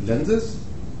lenses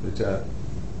which are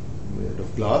made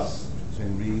of glass,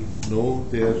 and we know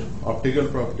their optical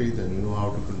properties and we know how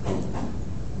to control them.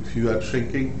 If you are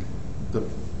shrinking the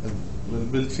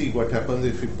And we'll see what happens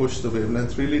if we push the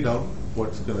wavelength really down,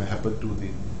 what's going to happen to the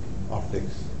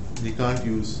optics. We can't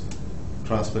use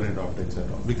transparent optics at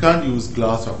all. We can't use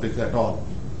glass optics at all.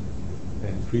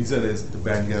 And reason is the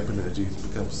band gap energy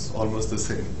becomes almost the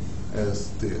same as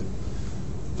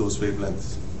those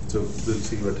wavelengths. So we'll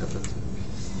see what happens.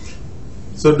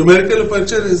 So numerical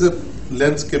aperture is a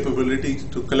lens capability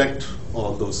to collect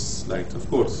all those lights. Of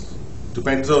course,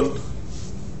 depends on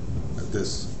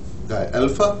this guy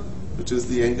alpha, which is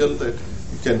the angle that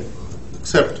you can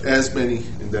accept as many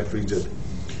in that region,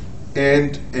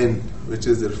 and n, which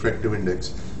is the refractive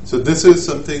index. So this is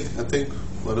something, I think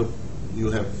one of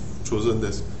you have chosen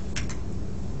this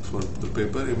for the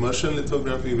paper, immersion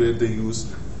lithography, where they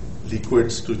use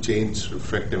liquids to change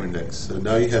refractive index. So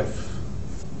now you have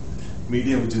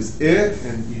medium, which is air,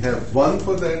 and you have 1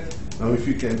 for that. Now if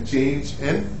you can change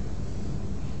n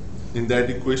in that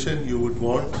equation, you would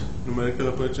want numerical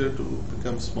aperture to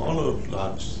become small or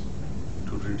large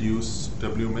to reduce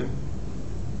W min.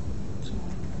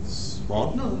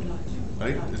 Small? No, large.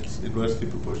 Right? Large. It's inversely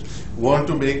proportional. Want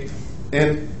to make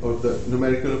n of the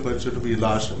numerical aperture to be a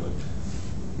large number.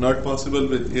 Not possible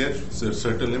with air, so there's a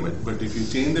certain limit, but if you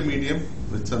change the medium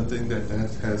with something that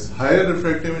has higher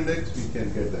refractive index, we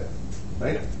can get that.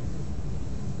 Right?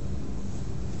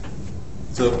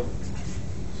 So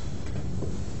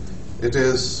it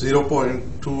is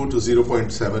 0.2 to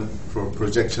 0.7 for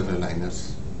projection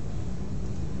aligners.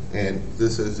 And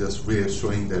this is just way of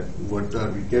showing that what are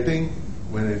we getting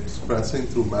when it's passing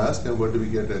through mask and what do we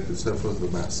get at the surface of the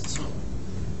mask. So,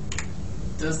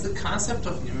 does the concept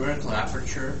of numerical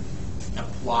aperture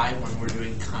apply when we're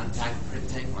doing contact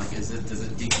printing? Like, does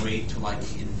it degrade to like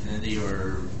infinity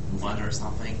or 1 or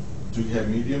something? Do you have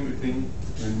medium between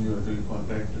when you are doing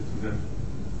contact with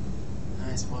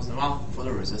I suppose not. Well,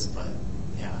 photoresist, but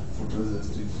yeah.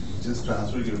 photoresist? You just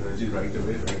transfer your energy right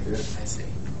away, right there. I see.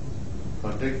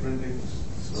 Contact printing.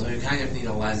 So you kind of need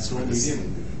a lens so for this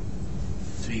medium.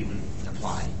 to even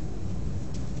apply.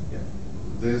 Yeah.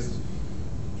 There's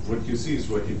what you see is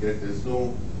what you get. There's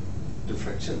no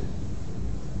diffraction.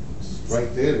 It's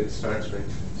right there. It starts right.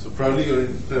 So probably your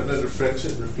internal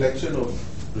reflection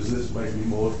of resist might be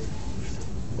more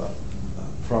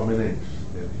prominent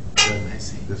than I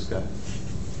see. this guy.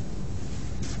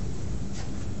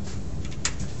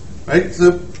 Right.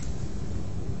 So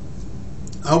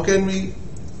how can we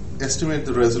estimate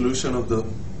the resolution of the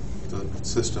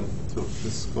system? So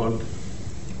this is called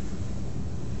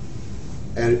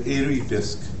an airy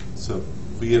disk. So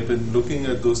we have been looking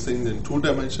at those things in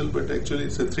 2-dimensional, but actually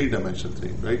it's a 3-dimensional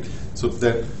thing, right? So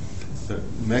that the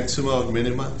maxima or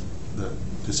minima, the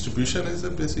distribution is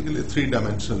basically a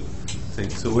 3-dimensional thing.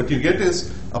 So what you get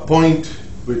is a point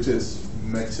which is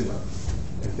maxima,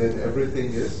 and then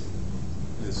everything is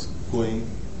going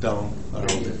down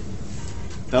around it.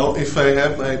 Now, if I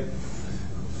have my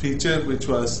feature which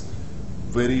was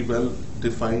very well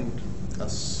defined, a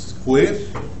square,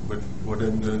 but what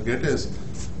I'm going to get is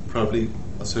probably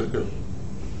a circle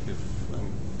if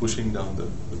I'm pushing down the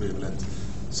wavelength.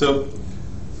 So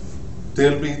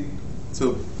there'll be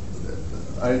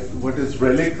what is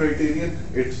Rayleigh criterion?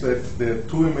 It's that the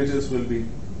 2 images will be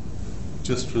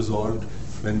just resolved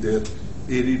when their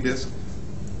airy disk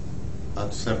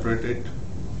are separated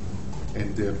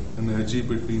and their energy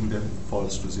between them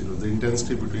falls to 0. The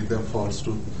intensity between them falls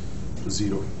to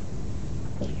 0.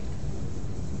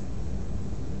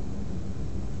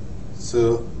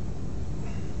 So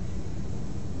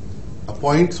a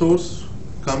point source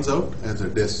comes out as a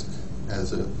disk,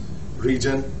 as a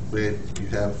region where you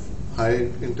have high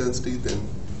intensity then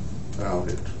around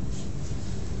it.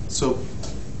 So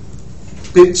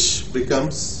pitch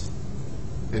becomes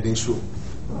an issue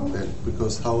then,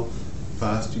 because how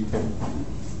fast you can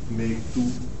make 2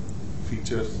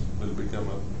 features will become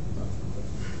a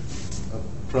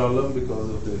problem because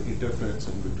of the interference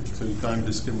in between. So you can't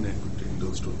discriminate between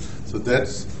those 2. So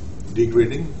that's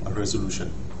degrading a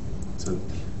resolution. So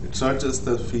it's not just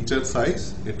the feature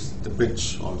size, it's the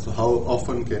pitch also. How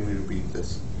often can we repeat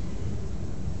this?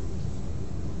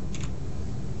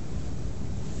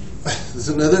 There's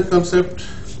another concept,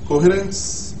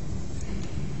 coherence.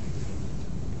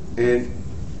 And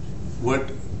what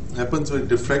happens with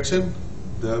diffraction,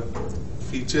 the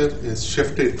feature is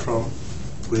shifted from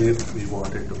where we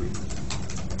want it to be.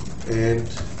 And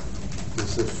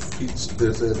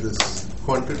there's this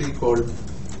quantity called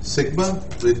sigma,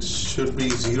 which should be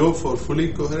 0 for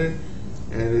fully coherent,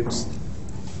 and it's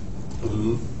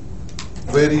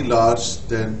very large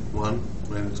than 1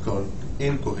 when it's called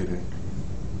incoherent.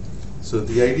 So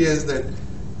the idea is that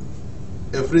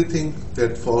everything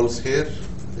that falls here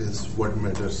is what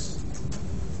matters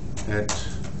at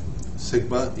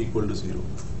sigma equal to 0.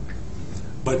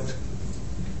 But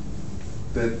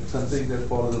that something that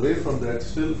falls away from that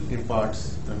still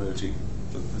imparts energy.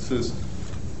 So this is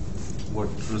what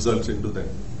results into that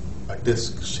a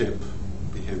disk shape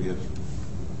behavior.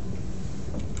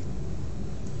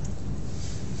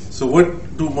 So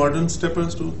what do modern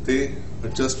steppers do? They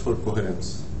adjust for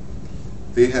coherence.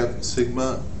 They have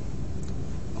sigma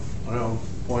around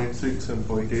 0.6 and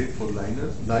 0.8 for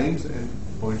lines and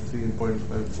 0.3 and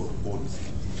 0.5 for holes.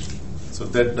 So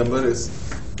that number is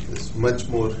much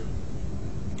more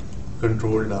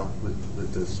controlled now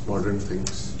with this modern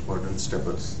things, modern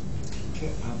steppers.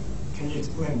 Can you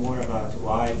explain more about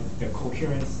why the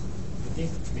coherence? I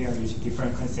think they are using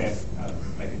different concepts,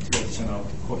 like a directional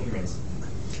coherence.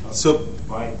 So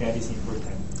why that is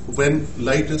important? When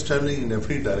light is traveling in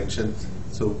every direction,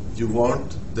 so you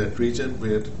want that region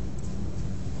where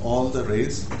all the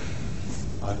rays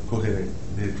are coherent.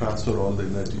 They transfer all the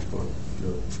energy for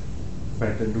your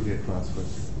pattern to get transferred.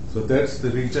 So that's the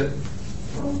region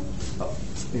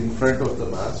in front of the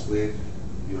mass where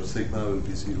your sigma will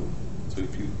be 0. So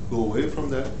if you go away from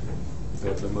that,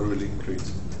 that number will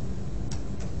increase.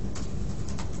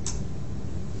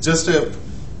 Just a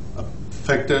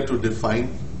factor to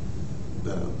define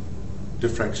the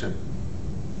diffraction.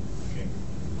 Okay.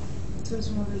 So it's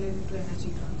more related to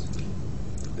energy transfer.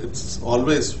 It's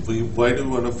always, why do we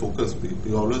want to focus?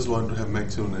 We always want to have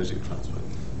maximum energy transfer.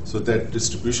 So that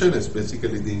distribution is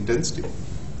basically the intensity.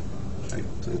 Right?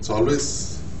 So it's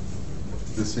always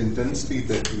this intensity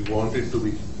that we want it to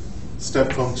be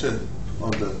step function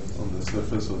on the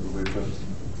surface of the wafer.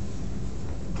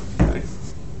 Right?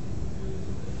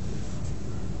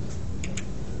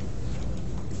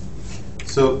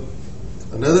 So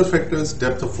another factor is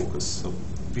depth of focus. So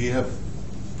we have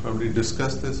probably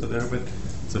discussed this a little bit.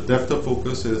 So depth of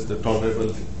focus is the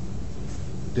tolerable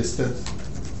distance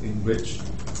in which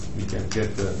we can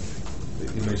get the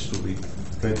image to be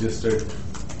registered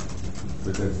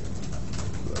within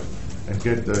and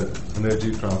get the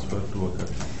energy transfer to occur.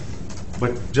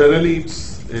 But generally,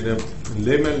 it's in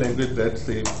layman language, that's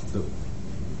the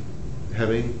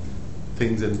having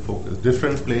things in focus,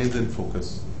 different planes in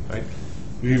focus, right?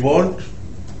 We want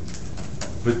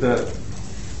with the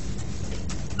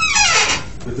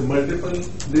multiple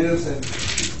layers and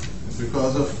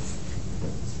because of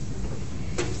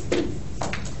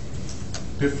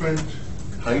different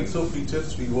heights of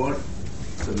features, we want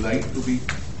the light to be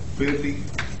fairly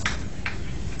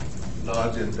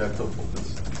large in depth of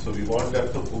focus. So we want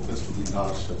depth of focus to be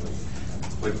large.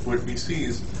 But what we see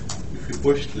is if you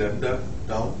push lambda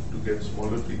down to get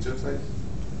smaller feature size,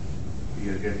 we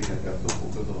are getting a depth of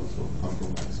focus also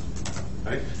compromised.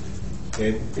 Right?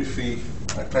 And if we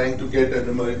are trying to get a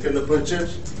numerical aperture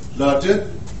larger,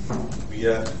 we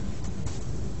are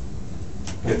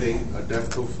getting a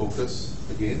depth of focus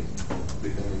again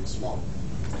becoming small,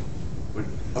 but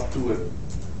up to a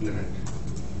limit.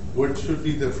 What should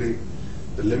be the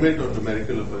limit on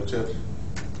numerical aperture?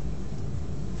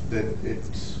 Then it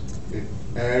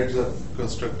adds up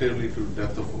constructively to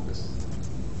depth of focus.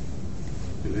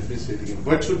 Okay, let me say it again.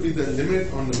 What should be the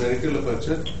limit on numerical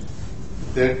aperture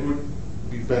that would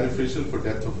be beneficial for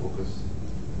depth of focus?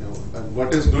 You know, and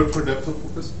what is good for depth of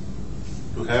focus?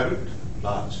 To have it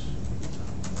large.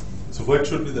 So what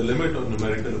should be the limit on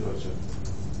numerical aperture?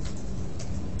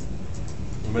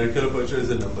 Numerical aperture is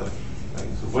a number. Right?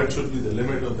 So what should be the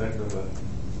limit of that number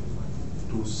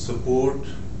to support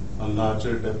a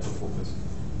larger depth of focus?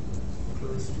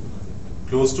 Close to 1.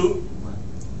 Close to?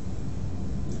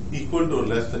 1. Equal to or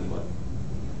less than 1.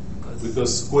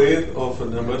 Because square of a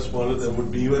number smaller than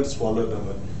would be even smaller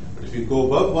number. But if you go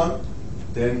above 1,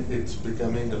 then it's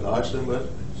becoming a large number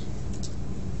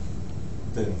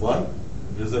than 1,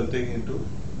 resulting into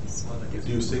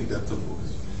reducing depth of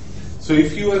focus. So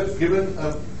if you are given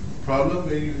a problem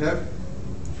where you have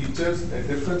features at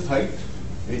different height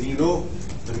and you know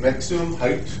the maximum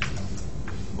height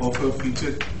of a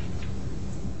feature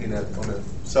on a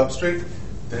substrate,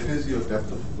 that is your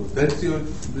depth of focus.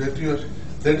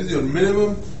 That is your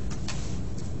minimum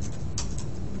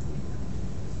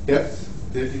depth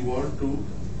that you want to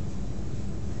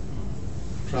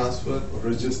transfer or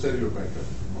register your pattern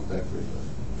on that wafer.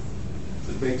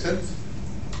 Does it make sense?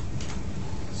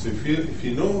 So if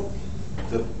you know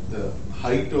the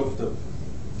height of the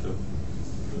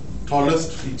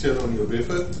tallest feature on your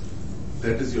wafer,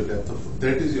 that is your depth of focus.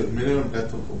 That is your minimum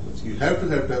depth of focus. You have to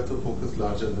have depth of focus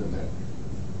larger than that.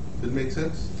 Does it make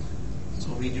sense?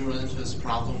 So we do run into this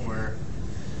problem where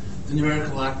the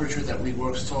numerical aperture that we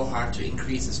work so hard to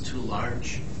increase is too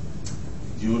large.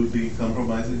 You will be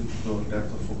compromising your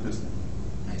depth of focus.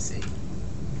 I see.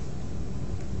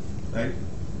 right?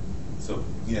 So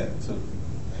yeah, so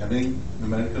having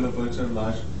numerical aperture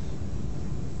large,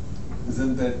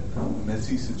 isn't that a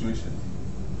messy situation?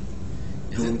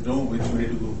 Don't know which way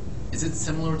to go. Is it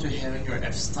similar to having your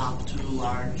f-stop too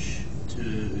large,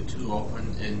 too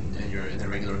open in a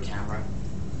regular camera?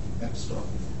 F-stop.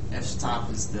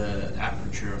 F-stop is the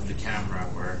aperture of the camera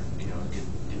where, you know,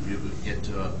 if you get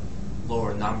to a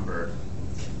lower number.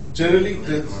 Generally,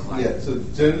 then more light. yeah. So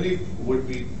generally, would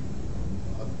be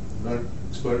not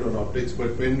expert on optics,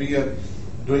 but when we are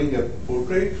doing a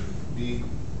portrait, we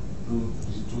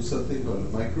do something called a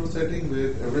micro setting where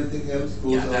everything else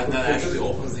goes Yeah, out that of actually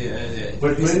focus. opens the.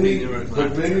 But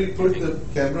but when we put the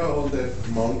camera on that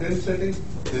mountain setting,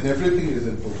 then everything is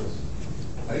in focus,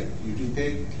 right? You can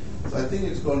take, so I think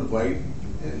it's called wide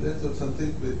lens or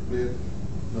something where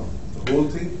no, the whole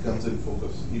thing comes in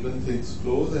focus. Even things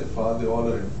close and far, they all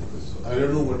are in focus. So I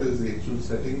don't know what is the actual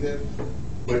setting there,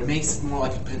 but it makes it more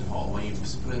like a pinhole when you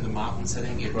put it in the mountain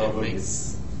setting. It Probably.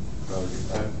 makes.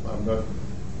 probably I'm not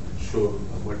sure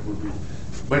what would be,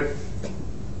 but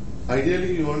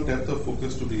ideally you want depth of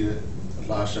focus to be a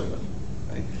large number,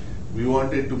 right? We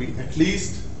want it to be at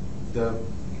least the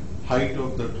height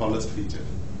of the tallest feature,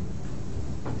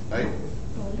 right?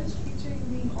 Tallest feature you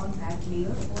mean on that layer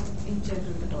or in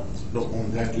general the tallest feature? No,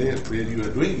 on that layer where you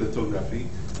are doing lithography,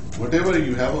 whatever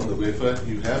you have on the wafer,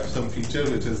 you have some feature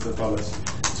which is the tallest.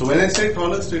 So when I say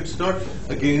tallest, it's not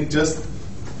again just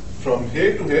from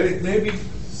here to here, it may be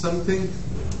something.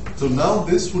 So now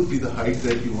this would be the height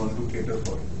that you want to cater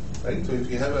for, right? So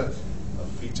if you have a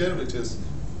feature which is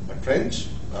a trench,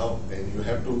 now and you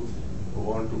have to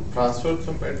want to transfer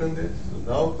some pattern there, so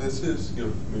now this is your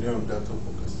minimum depth of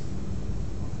focus.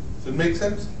 So it makes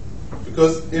sense?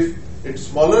 Because if it's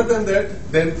smaller than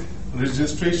that, then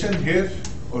registration here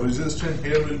or registration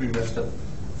here will be messed up.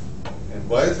 And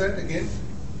why is that? Again,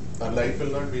 our light will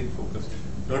not be in focus,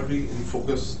 not be in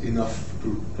focus enough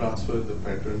to transfer the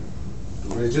pattern, to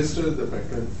register the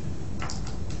pattern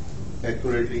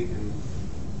accurately in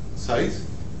size,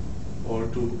 or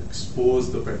to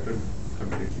expose the pattern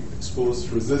completely,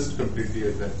 resist completely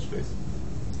at that space.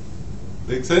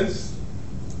 Make sense?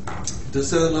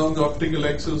 This is along the optical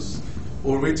axis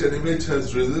over which an image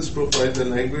has resist profiles and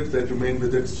line width that remain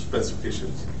with its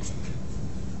specifications.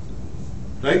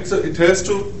 Right? So it has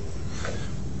to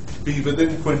be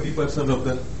within 20% of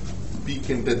the peak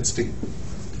intensity.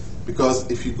 Because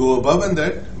if you go above and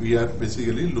that, we are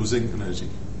basically losing energy.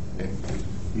 And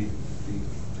we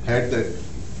had that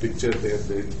picture there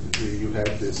where you had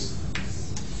this.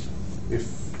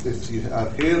 If you are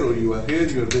here or you are here,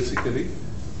 you are basically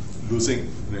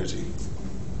losing energy.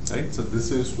 Right? So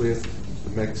this is where the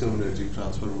maximum energy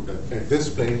transfer would occur. At this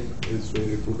plane is where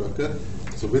it would occur.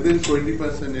 So within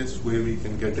 20% is where we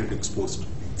can get it exposed.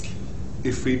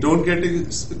 If we don't get it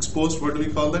exposed, what do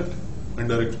we call that?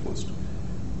 Underexposed.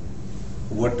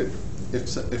 What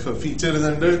if a feature is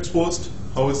underexposed?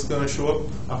 How is it going to show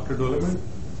up after development?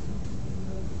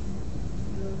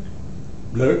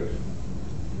 Blurred.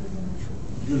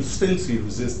 You'll still see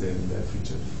resist there in that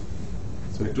feature.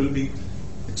 So it will be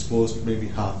exposed maybe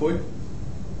halfway,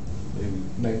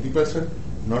 maybe 90%,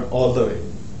 not all the way.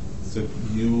 So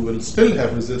you will still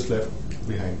have resist left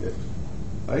behind there,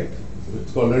 right? So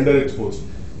it's called underexposed.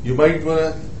 You might want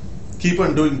to keep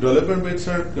on doing development, but it's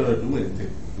not going to do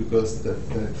anything because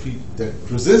that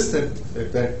resist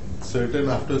at that certain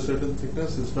after a certain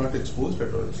thickness is not exposed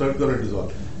at all. It's not going to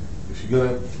dissolve. If you're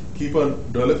going to keep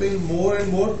on developing more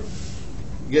and more,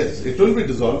 yes, it will be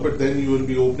dissolved, but then you will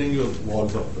be opening your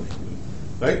walls up,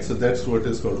 right? So that's what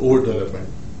is called over development.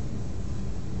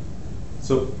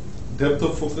 So depth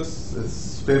of focus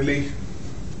is fairly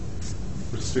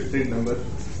restricted number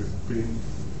between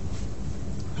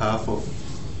half of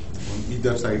on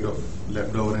either side of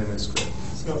lambda or n square.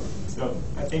 So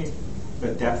I think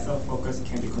the depth of focus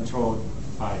can be controlled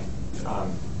by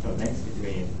the length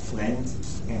between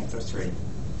lens and substrate,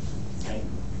 right?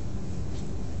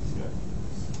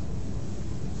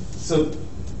 So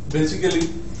basically,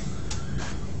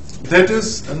 that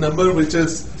is a number which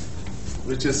is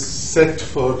set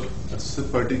for a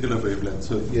particular wavelength.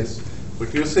 So yes,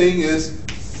 what you're saying is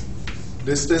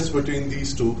distance between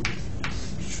these two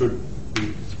should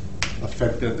be a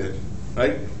factor there,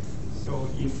 right? So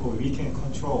if we can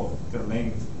control the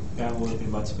length, that would be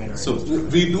much better. So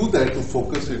we do that to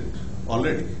focus it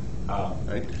already,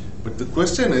 right? But the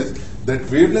question is that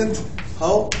wavelength,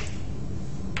 how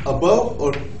above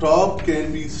or top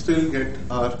can we still get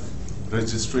our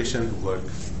registration to work?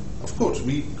 Of course,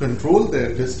 we control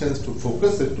their distance to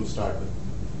focus it to start with.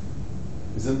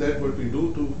 Isn't that what we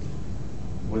do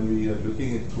when we are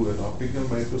looking through an optical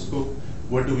microscope?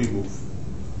 What do we move?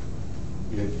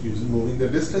 We are moving the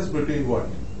distance between what?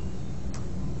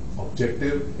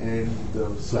 Objective and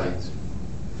the slides.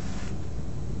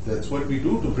 That's what we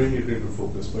do to bring it into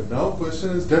focus. But now question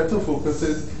is, depth of focus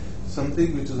is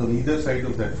something which is on either side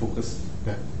of that focus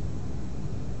depth.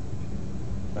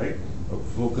 Right? Or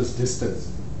focus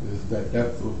distance is that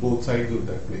depth of both sides of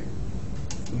that plane.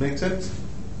 Make sense?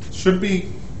 Should be,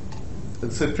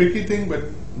 it's a tricky thing, but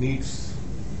needs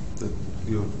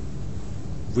your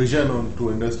vision on to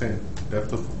understand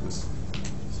depth of focus.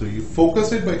 So you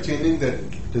focus it by changing that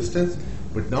distance,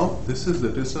 but now this is the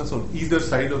distance on either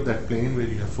side of that plane where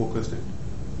you have focused it,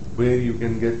 where you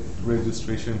can get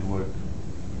registration to work.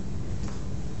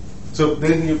 So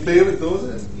then you play with those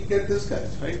and you get this guy,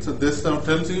 right? So this now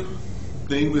tells you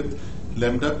playing with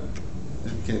lambda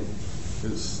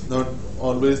is not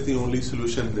always the only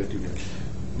solution that you get.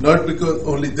 Not because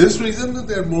only this reason, but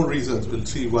there are more reasons. We'll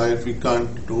see why if we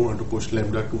don't want to push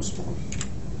lambda too small.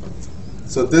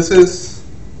 So this is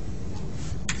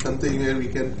something where we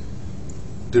can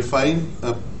define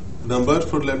a number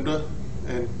for lambda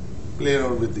and play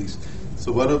around with these.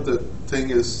 So one of the thing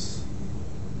is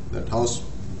that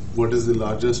what is the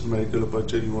largest numerical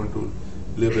aperture you want to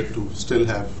live it to still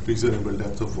have reasonable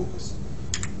depth of focus.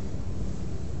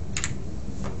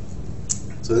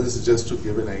 So this is just to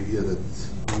give an idea that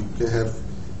you can have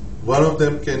one of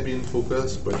them can be in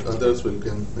focus, but others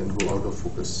can then go out of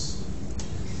focus.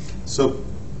 So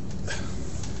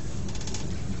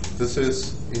this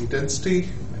is intensity,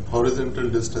 horizontal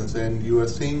distance, and you are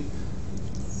seeing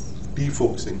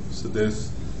defocusing. So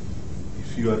there's,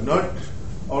 if you are not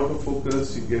out of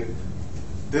focus, you get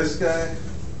this guy,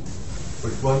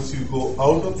 but once you go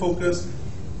out of focus,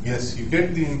 yes, you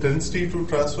get the intensity to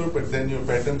transfer, but then your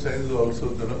pattern size is also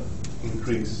going to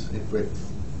increase in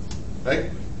width.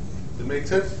 Right? Does it make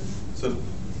sense? So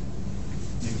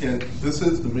you can, this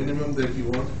is the minimum that you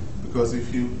want, because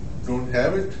if you don't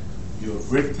have it, your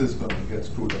width is going to get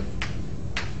screwed up.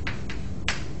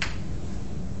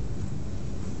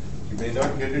 You may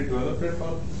not get it developed at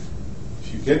all.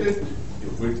 If you get it,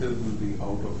 your width will be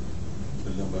out of the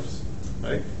numbers.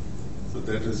 Right? So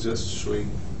that is just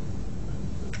showing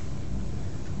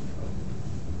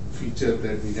feature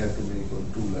that we have to make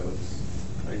on two levels,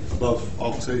 right? Above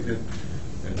oxide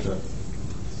and the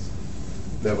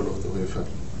level of the wafer.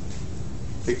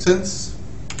 Make sense?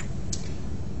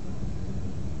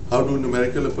 How do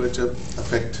numerical aperture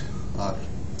affect our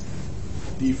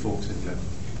defocusing level,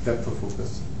 depth of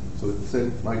focus? So it's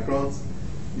in microns.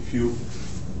 If you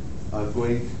are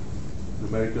going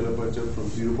numerical aperture from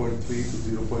 0.3 to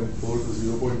 0.4 to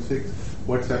 0.6,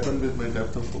 what's happened with my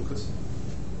depth of focus?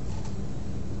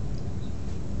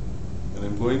 And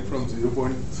I'm going from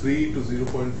 0.3 to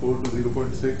 0.4 to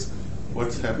 0.6,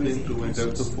 what's happening to my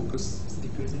depth of focus? It's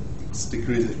decreasing. It's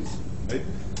decreasing, right?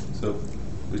 So,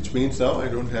 which means now I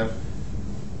don't have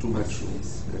too much room,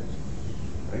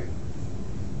 right?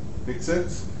 Make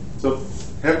sense? So,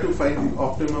 have to find the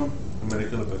optimum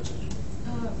numerical aperture.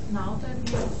 Now that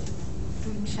we are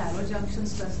doing shallow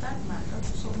junctions, does that matter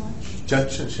so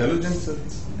much? Shallow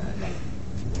junctions? Like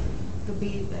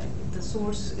the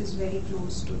source is very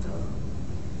close to the.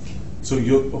 So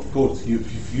of course,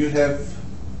 if your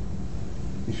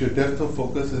depth of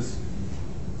focus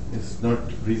is not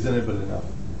reasonable enough,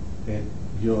 and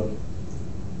your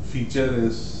feature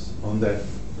is on that,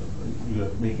 you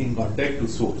are making contact to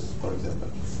source, for example,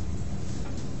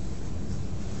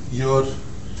 you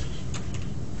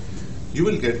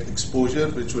will get exposure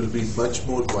which will be much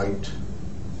more white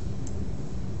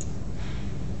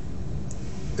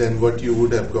than what you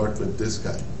would have got with this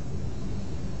guy.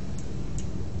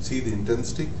 See the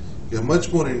intensity? You have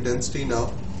much more intensity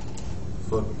now.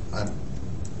 Do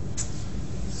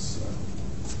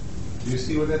you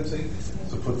see what I'm saying?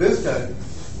 So for this guy,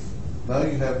 now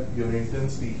you have your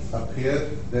intensity up here,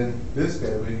 then this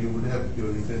guy where you would have your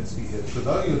intensity here. So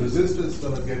now your resistance is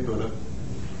going to get developed.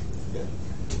 Yeah.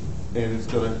 And it's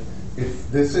going to, if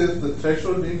this is the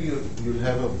threshold, maybe you'll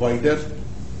have a wider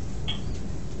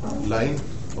line,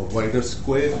 a wider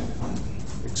square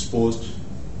exposed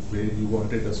where you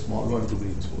wanted a small one to be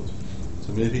exposed.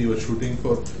 So maybe you are shooting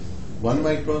for 1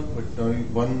 micron, but now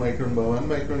 1 micron by 1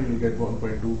 micron, you will get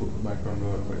 1.2 micron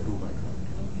by 1.2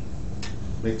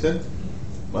 micron. Make sense?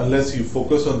 Unless you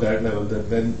focus on that level,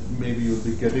 then maybe you'll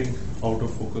be getting out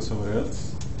of focus somewhere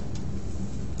else.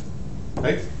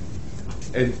 Right?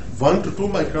 And 1 to 2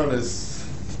 micron is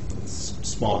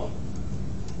small.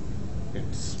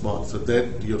 It's small, so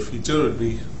that your feature will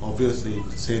be obviously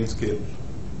same scale.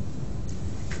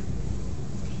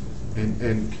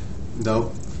 And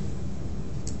now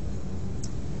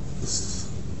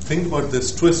think about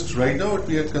this twist. Right now what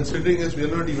we are considering is we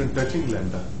are not even touching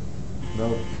lambda.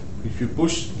 Now if you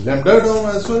push lambda down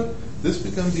as well, this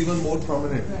becomes even more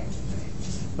prominent.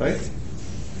 Right?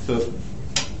 So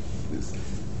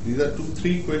these are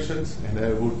three equations, and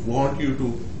I would want you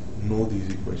to know these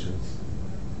equations.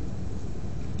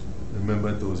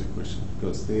 Remember those equations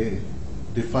because they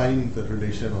define the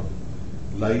relation of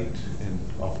light and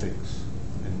optics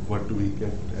and what do we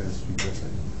get as feature size.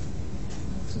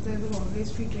 So there will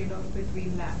always be trade-off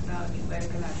between lambda,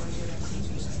 numerical aperture, and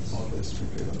feature size. Always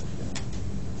be trade-off.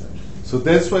 Yeah. So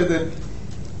that's why then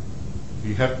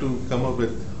we have to come up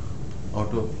with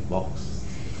out-of-box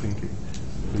thinking,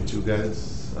 which you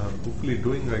guys are hopefully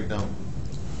doing right now,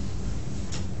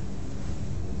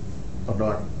 or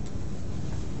not,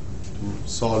 to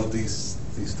solve these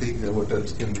things and what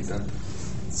else can be done.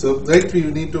 So right, we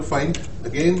need to find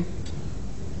again.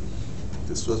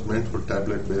 This was meant for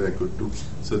tablet where I could do.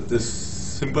 So this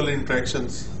simple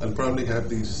interactions, I'll probably have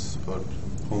these for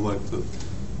homework. So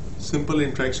simple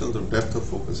interactions of depth of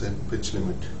focus and pitch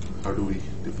limit. How do we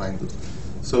define those?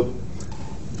 So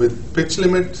with pitch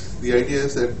limit, the idea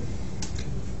is that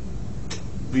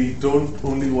we don't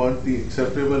only want the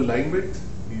acceptable line width,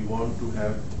 we want to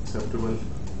have acceptable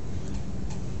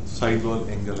sidewall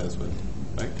angle as well,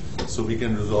 right? So we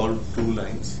can resolve two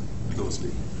lines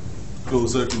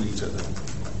closer to each other,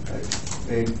 right?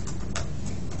 And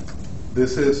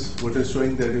this is what is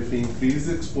showing that if we increase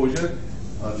the exposure,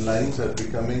 our lines are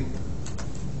becoming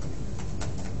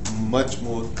much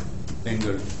more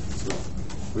angled, so,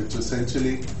 which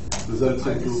essentially results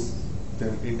into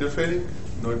them interfering,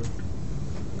 not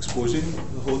exposing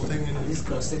the whole thing. Are these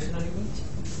cross-sectional image?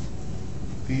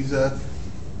 These are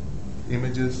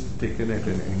images taken at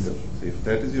an angle. So if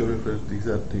that is your reference, these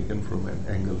are taken from an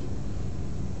angle.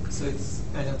 So it's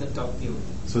another top view.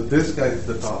 So this guy is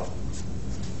the top.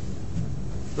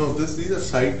 No, these are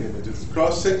side images.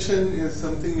 Cross section is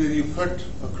something where you cut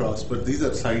across, but these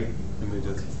are side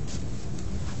images.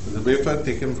 So the wafer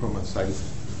taken from a side.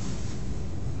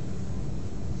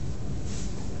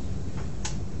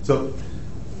 So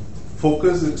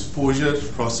focus, exposure,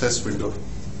 process window.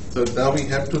 So now we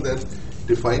have to then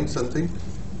define something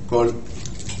called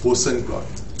Poisson plot.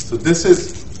 So this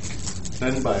is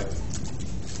done by,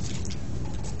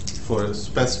 for a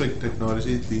specific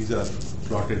technology, these are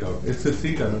plotted out. It's a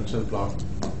three-dimensional plot,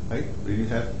 right? Where you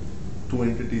have two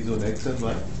entities on x and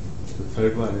y. The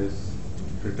third one is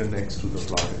written next to the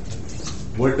plot.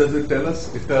 What does it tell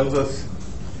us? It tells us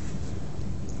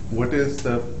what is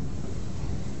the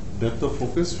depth of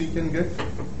focus we can get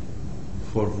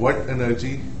for what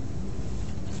energy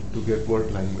to get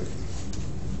what line width.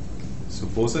 So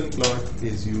Poisson plot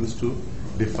is used to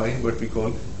define what we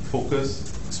call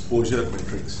focus exposure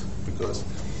matrix, because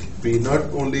we not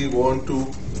only want to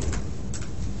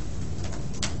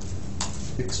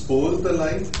expose the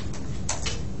line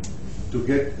to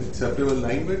get acceptable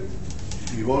line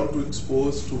width, we want to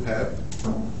expose to have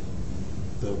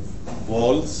the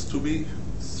walls to be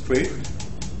straight,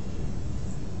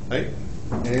 right?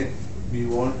 And we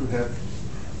want to have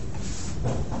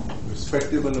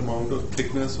respectable amount of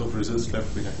thickness of resist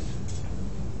left behind.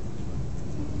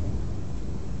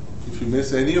 If you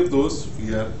miss any of those,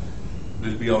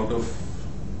 will be out of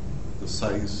the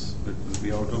size, it will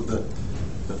be out of the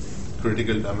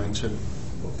critical dimension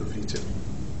of the feature.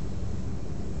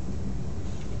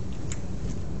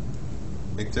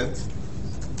 Make sense?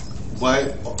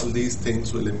 Why all these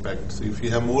things will impact. So if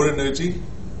you have more energy,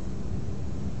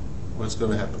 what's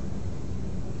going to happen?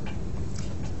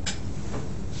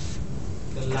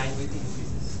 The line width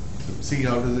increases. See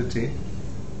how does it change?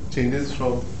 Changes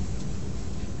from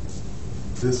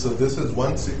this. So this is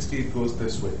 160. It goes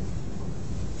this way.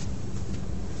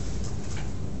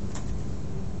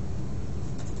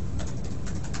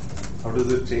 How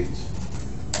does it change?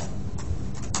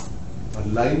 Our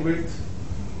line width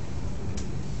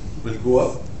will go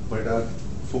up, but our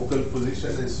focal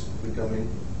position is becoming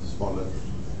smaller.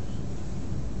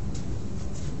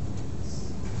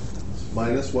 It's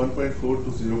minus 1.4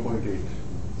 to 0.8.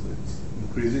 So it's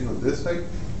increasing on this side.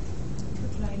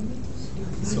 But line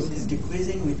width is So It's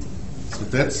decreasing with. So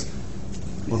that's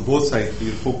on both sides. For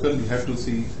your focal, you have to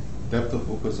see depth of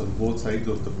focus on both sides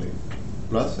of the plane,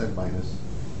 plus and minus.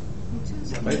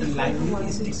 But the line width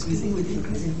is decreasing with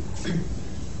increasing.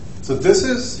 So this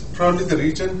is probably the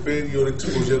region where your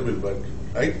exposure will work,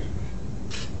 right?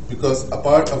 Because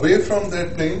away from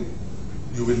that plane,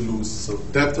 you will lose. So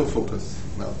depth of focus.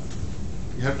 Now,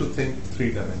 you have to think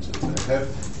 3 dimensions. I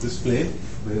have this plane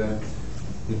where I'm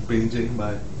impinging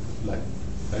my line,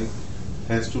 right?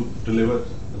 Has to deliver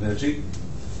energy.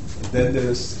 And then there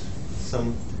is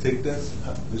some thickness,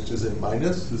 which is in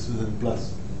minus, this is in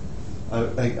plus.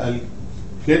 I'll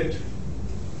get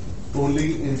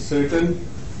only in certain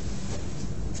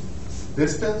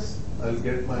distance, I'll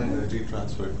get my energy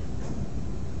transferred.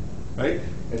 Right?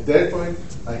 At that point,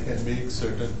 I can make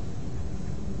certain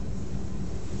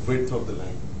width of the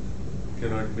line.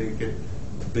 Cannot make it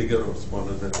bigger or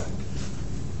smaller than that.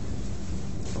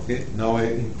 Okay, now I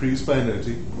increase my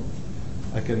energy.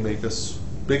 I can make a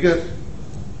bigger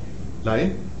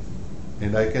line,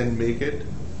 and I can make it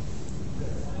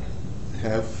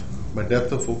have my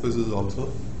depth of focus is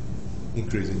also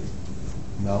increasing.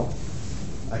 Now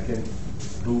I can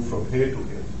do from here to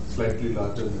here, slightly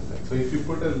larger than that. So if you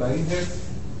put a line here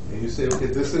and you say, okay,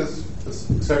 this is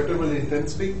acceptable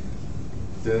intensity,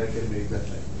 then I can make that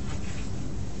line.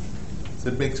 Does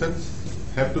that make sense?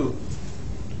 Have to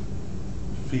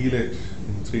feel it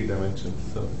in 3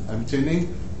 dimensions. So I'm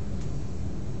changing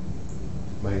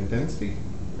my intensity,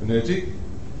 energy,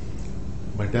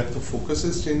 my depth of focus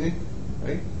is changing,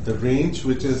 right? The range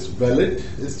which is valid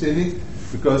is changing,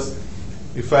 because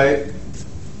if I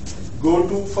go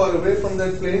too far away from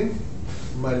that plane,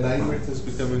 my line width is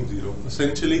becoming 0.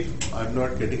 Essentially, I'm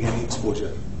not getting any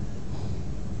exposure.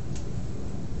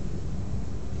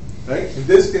 Right? In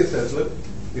this case as well,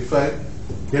 if I'm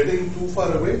getting too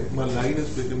far away, my line is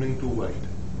becoming too wide.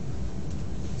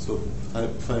 So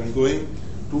if I'm going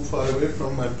too far away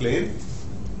from my plane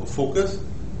of focus,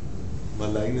 my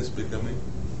line is becoming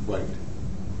wide.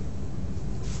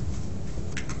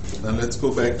 Now let's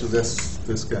go back to this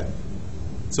guy.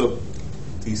 So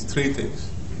these 3 things: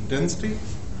 intensity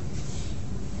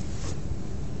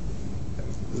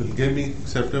will give me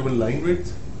acceptable line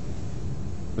width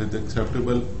with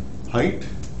acceptable height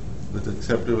with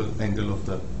acceptable angle of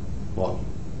the wall.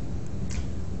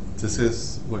 This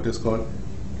is what is called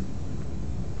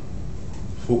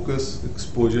focus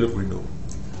exposure window.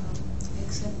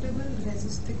 Acceptable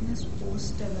resist thickness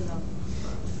post develop.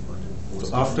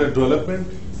 So after development,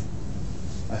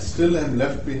 I still am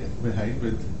left behind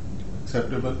with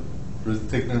acceptable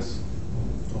thickness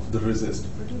of the resist.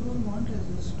 But you don't want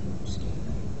resist to stay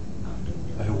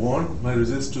after I want my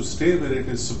resist to stay where it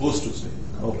is supposed to stay.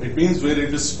 Oh, it means where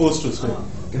it is supposed to stay. Oh,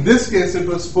 okay. In this case, it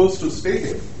was supposed to stay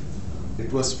here.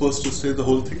 It was supposed to stay the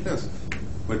whole thickness.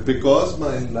 But because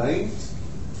my lines,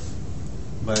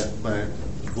 my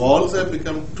walls have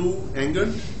become too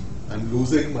angled, I'm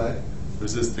losing my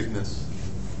resist thickness.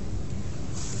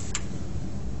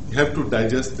 You have to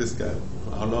digest this guy.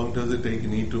 How long does it take? You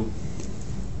need to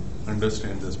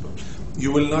understand this part.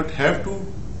 You will not have to,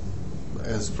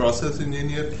 as process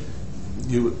engineer,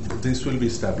 this will be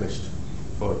established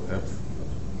for a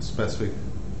specific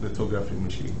lithography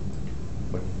machine.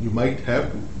 But you might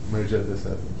have to measure this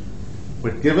up.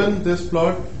 But given this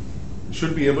plot, you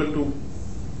should be able to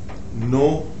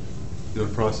know your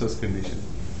process condition.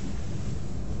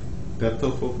 Depth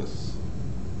of focus.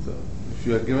 So if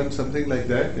you are given something like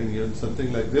that and you're in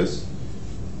something like this,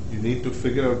 you need to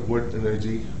figure out what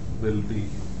energy will be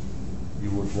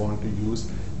you would want to use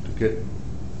to get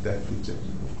that feature.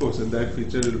 Of course, in that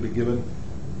feature it will be given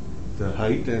the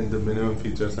height and the minimum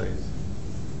feature size.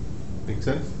 Make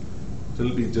sense? So it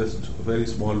will be just a very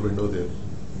small window there.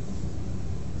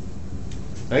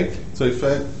 Right? So if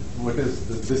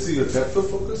this is your depth of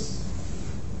focus,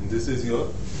 and this is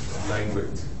your line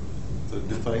width. So it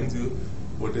defines you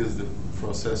what is the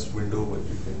process window what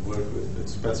you can work with, the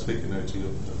specific energy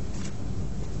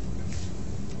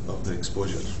of the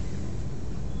exposure.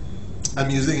 I'm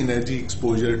using energy,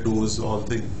 exposure, dose, all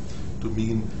things to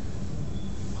mean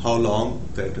how long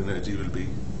that energy will be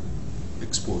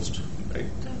exposed, right?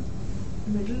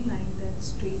 The middle line, that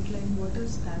straight line, what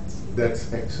is that?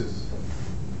 That's axis.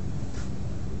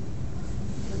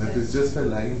 That is just a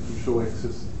line to show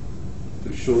axis,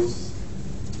 to show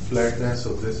flatness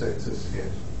of this axis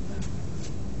here.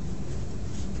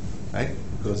 Right?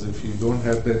 Because if you don't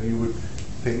have that, you would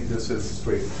think this is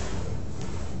straight,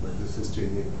 but this is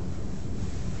changing.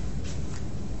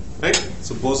 Right?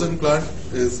 So Boson plant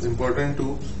is important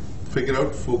to figure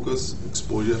out focus,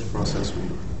 exposure, process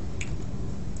window.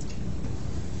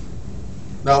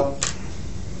 Now,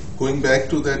 going back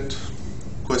to that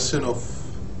question of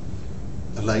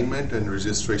alignment and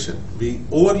registration, we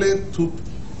overlay two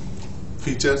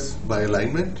features by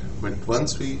alignment, but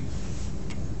once we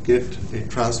get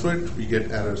it transferred, we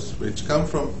get errors which come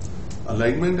from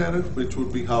alignment error, which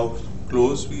would be how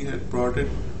close we had brought it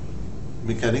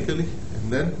mechanically,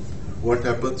 and then what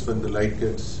happens when the light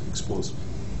gets exposed.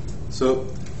 So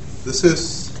this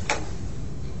is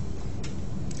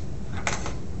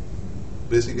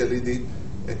basically the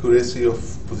accuracy of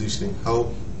positioning,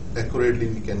 how accurately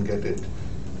we can get it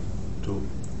to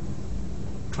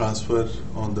transfer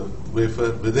on the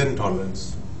wafer within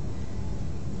tolerance.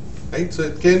 Right? So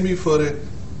it can be for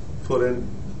an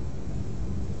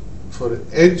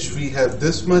edge we have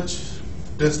this much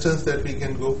distance that we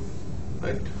can go,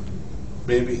 right?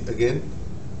 Maybe again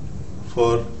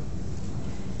for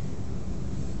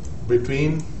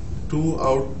between two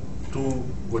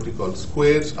what you call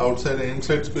squares, outside and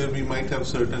inside square, we might have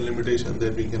certain limitations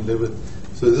that we can live with.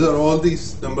 So these are all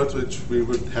these numbers which we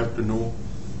would have to know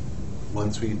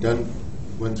once we are done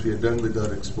with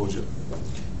our exposure.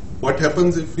 What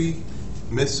happens if we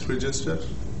miss register?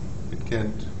 It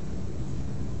can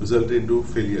result into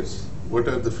failures. What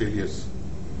are the failures?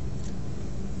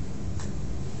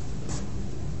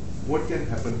 What can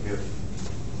happen here?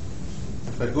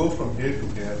 If I go from here to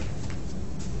here,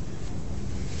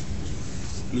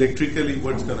 electrically,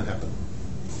 what's going to happen?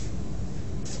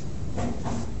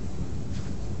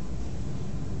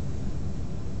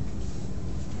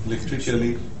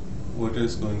 Electrically, what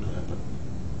is going to happen?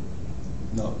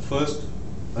 Now, first,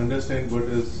 understand what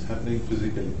is happening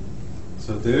physically.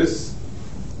 So there is,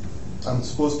 I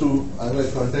have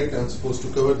a contact, I'm supposed to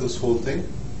cover this whole thing,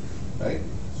 right?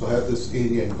 So I have this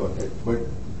area in contact. But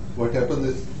what happens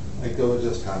is, I cover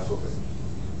just half of it.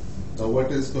 Now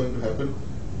what is going to happen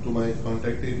to my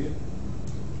contact area?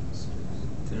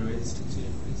 The resistance will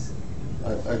increase.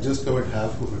 I just covered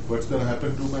half of it. What's going to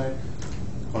happen to my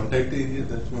contact area?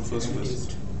 That's my first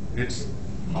question. It's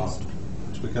half.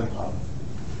 It's become half.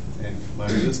 And my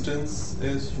resistance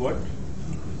is what?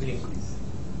 Will increase.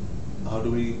 How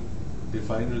do we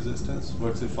define resistance?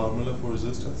 What's the formula for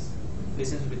resistance?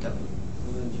 Resistance will double.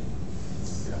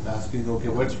 I'm asking, okay,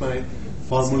 what's my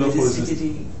formula for resistance?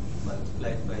 Resistivity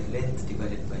multiplied by length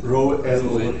divided by Rho L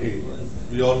over A.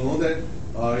 We all know that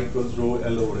R equals rho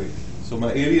L over A. So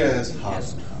my area is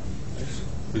half,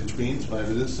 which means my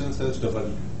resistance has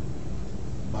doubled.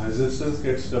 My resistance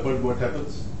gets doubled, what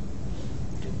happens?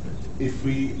 If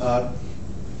we have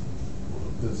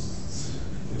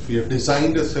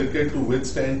designed a circuit to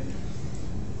withstand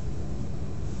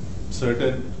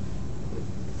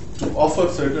to offer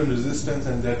certain resistance,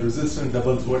 and that resistance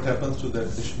doubles, what happens to that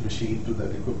machine, to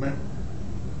that equipment?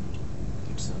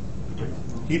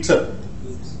 Heats up,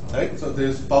 right? So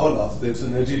there's power loss, there's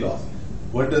energy loss.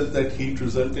 What does that heat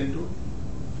result into?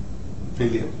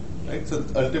 Failure, right? So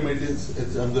ultimately,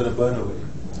 I'm going to burn away.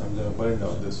 I'm going to burn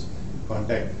down this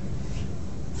contact.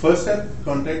 First step,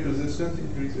 contact resistance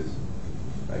increases,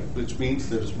 right? Which means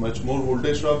there's much more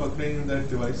voltage drop occurring in that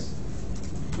device,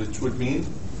 which would mean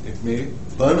it may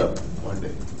burn up one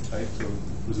day, right? So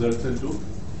results into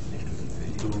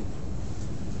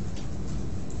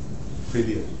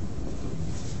failure.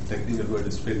 Technical word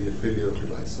is failure of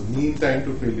device. So mean time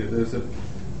to failure. There's a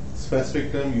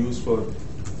specific term used for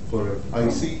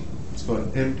IC. It's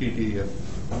called MTTF,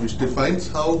 which defines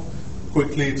how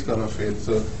quickly it's gonna fail.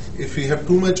 So if we have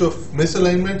too much of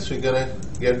misalignments, we're gonna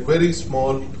get very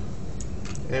small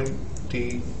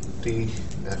MTTF.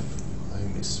 I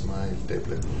miss my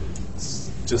tablet. It's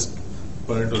just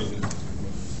burned on me.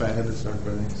 Fan is not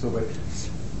burning.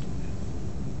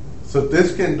 So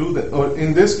this can do that. Or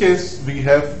in this case, we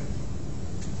have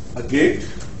a gate,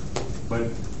 but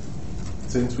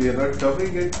since we are not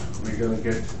covering it, we're going to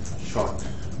get short.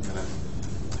 We're going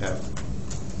to have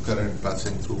current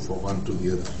passing through from one to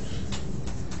the other.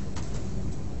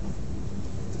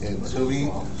 And so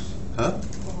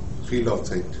field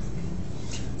oxide.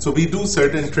 So we do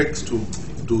certain tricks to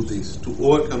do these, to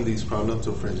overcome these problems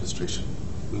of registration.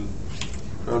 We'll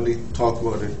probably talk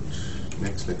about it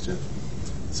next lecture.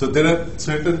 So there are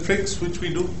certain tricks which we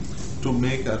do to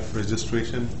make our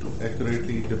registration to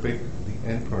accurately depict the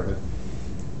end product.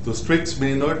 Those tricks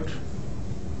may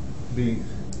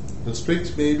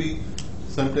be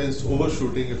sometimes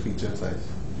overshooting a feature size.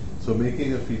 So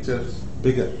making a feature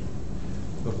bigger,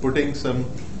 or putting some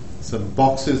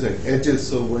boxes and edges,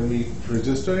 so when we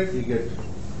register it, we get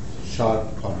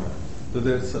sharp corner. So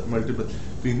there's multiple.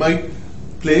 We might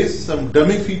place some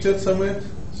dummy features somewhere,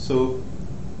 so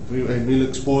we'll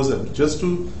expose them just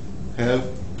to have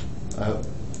a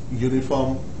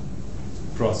uniform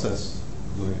process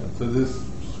going on. So there's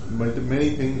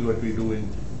many things what we do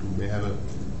to may have a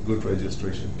good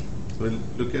registration. So we'll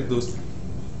look at those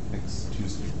next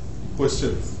Tuesday.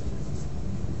 Questions?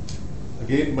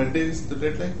 Again, Monday is the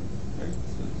deadline, right?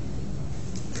 So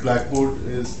Blackboard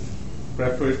is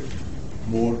preferred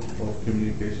mode of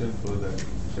communication for that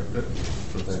chapter.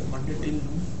 For that Monday till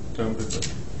noon? term paper.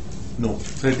 No,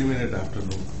 30 minutes after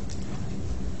noon.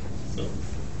 So,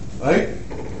 right?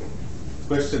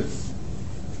 Questions?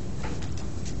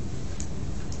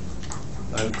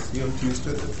 I'll see you on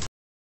Tuesday.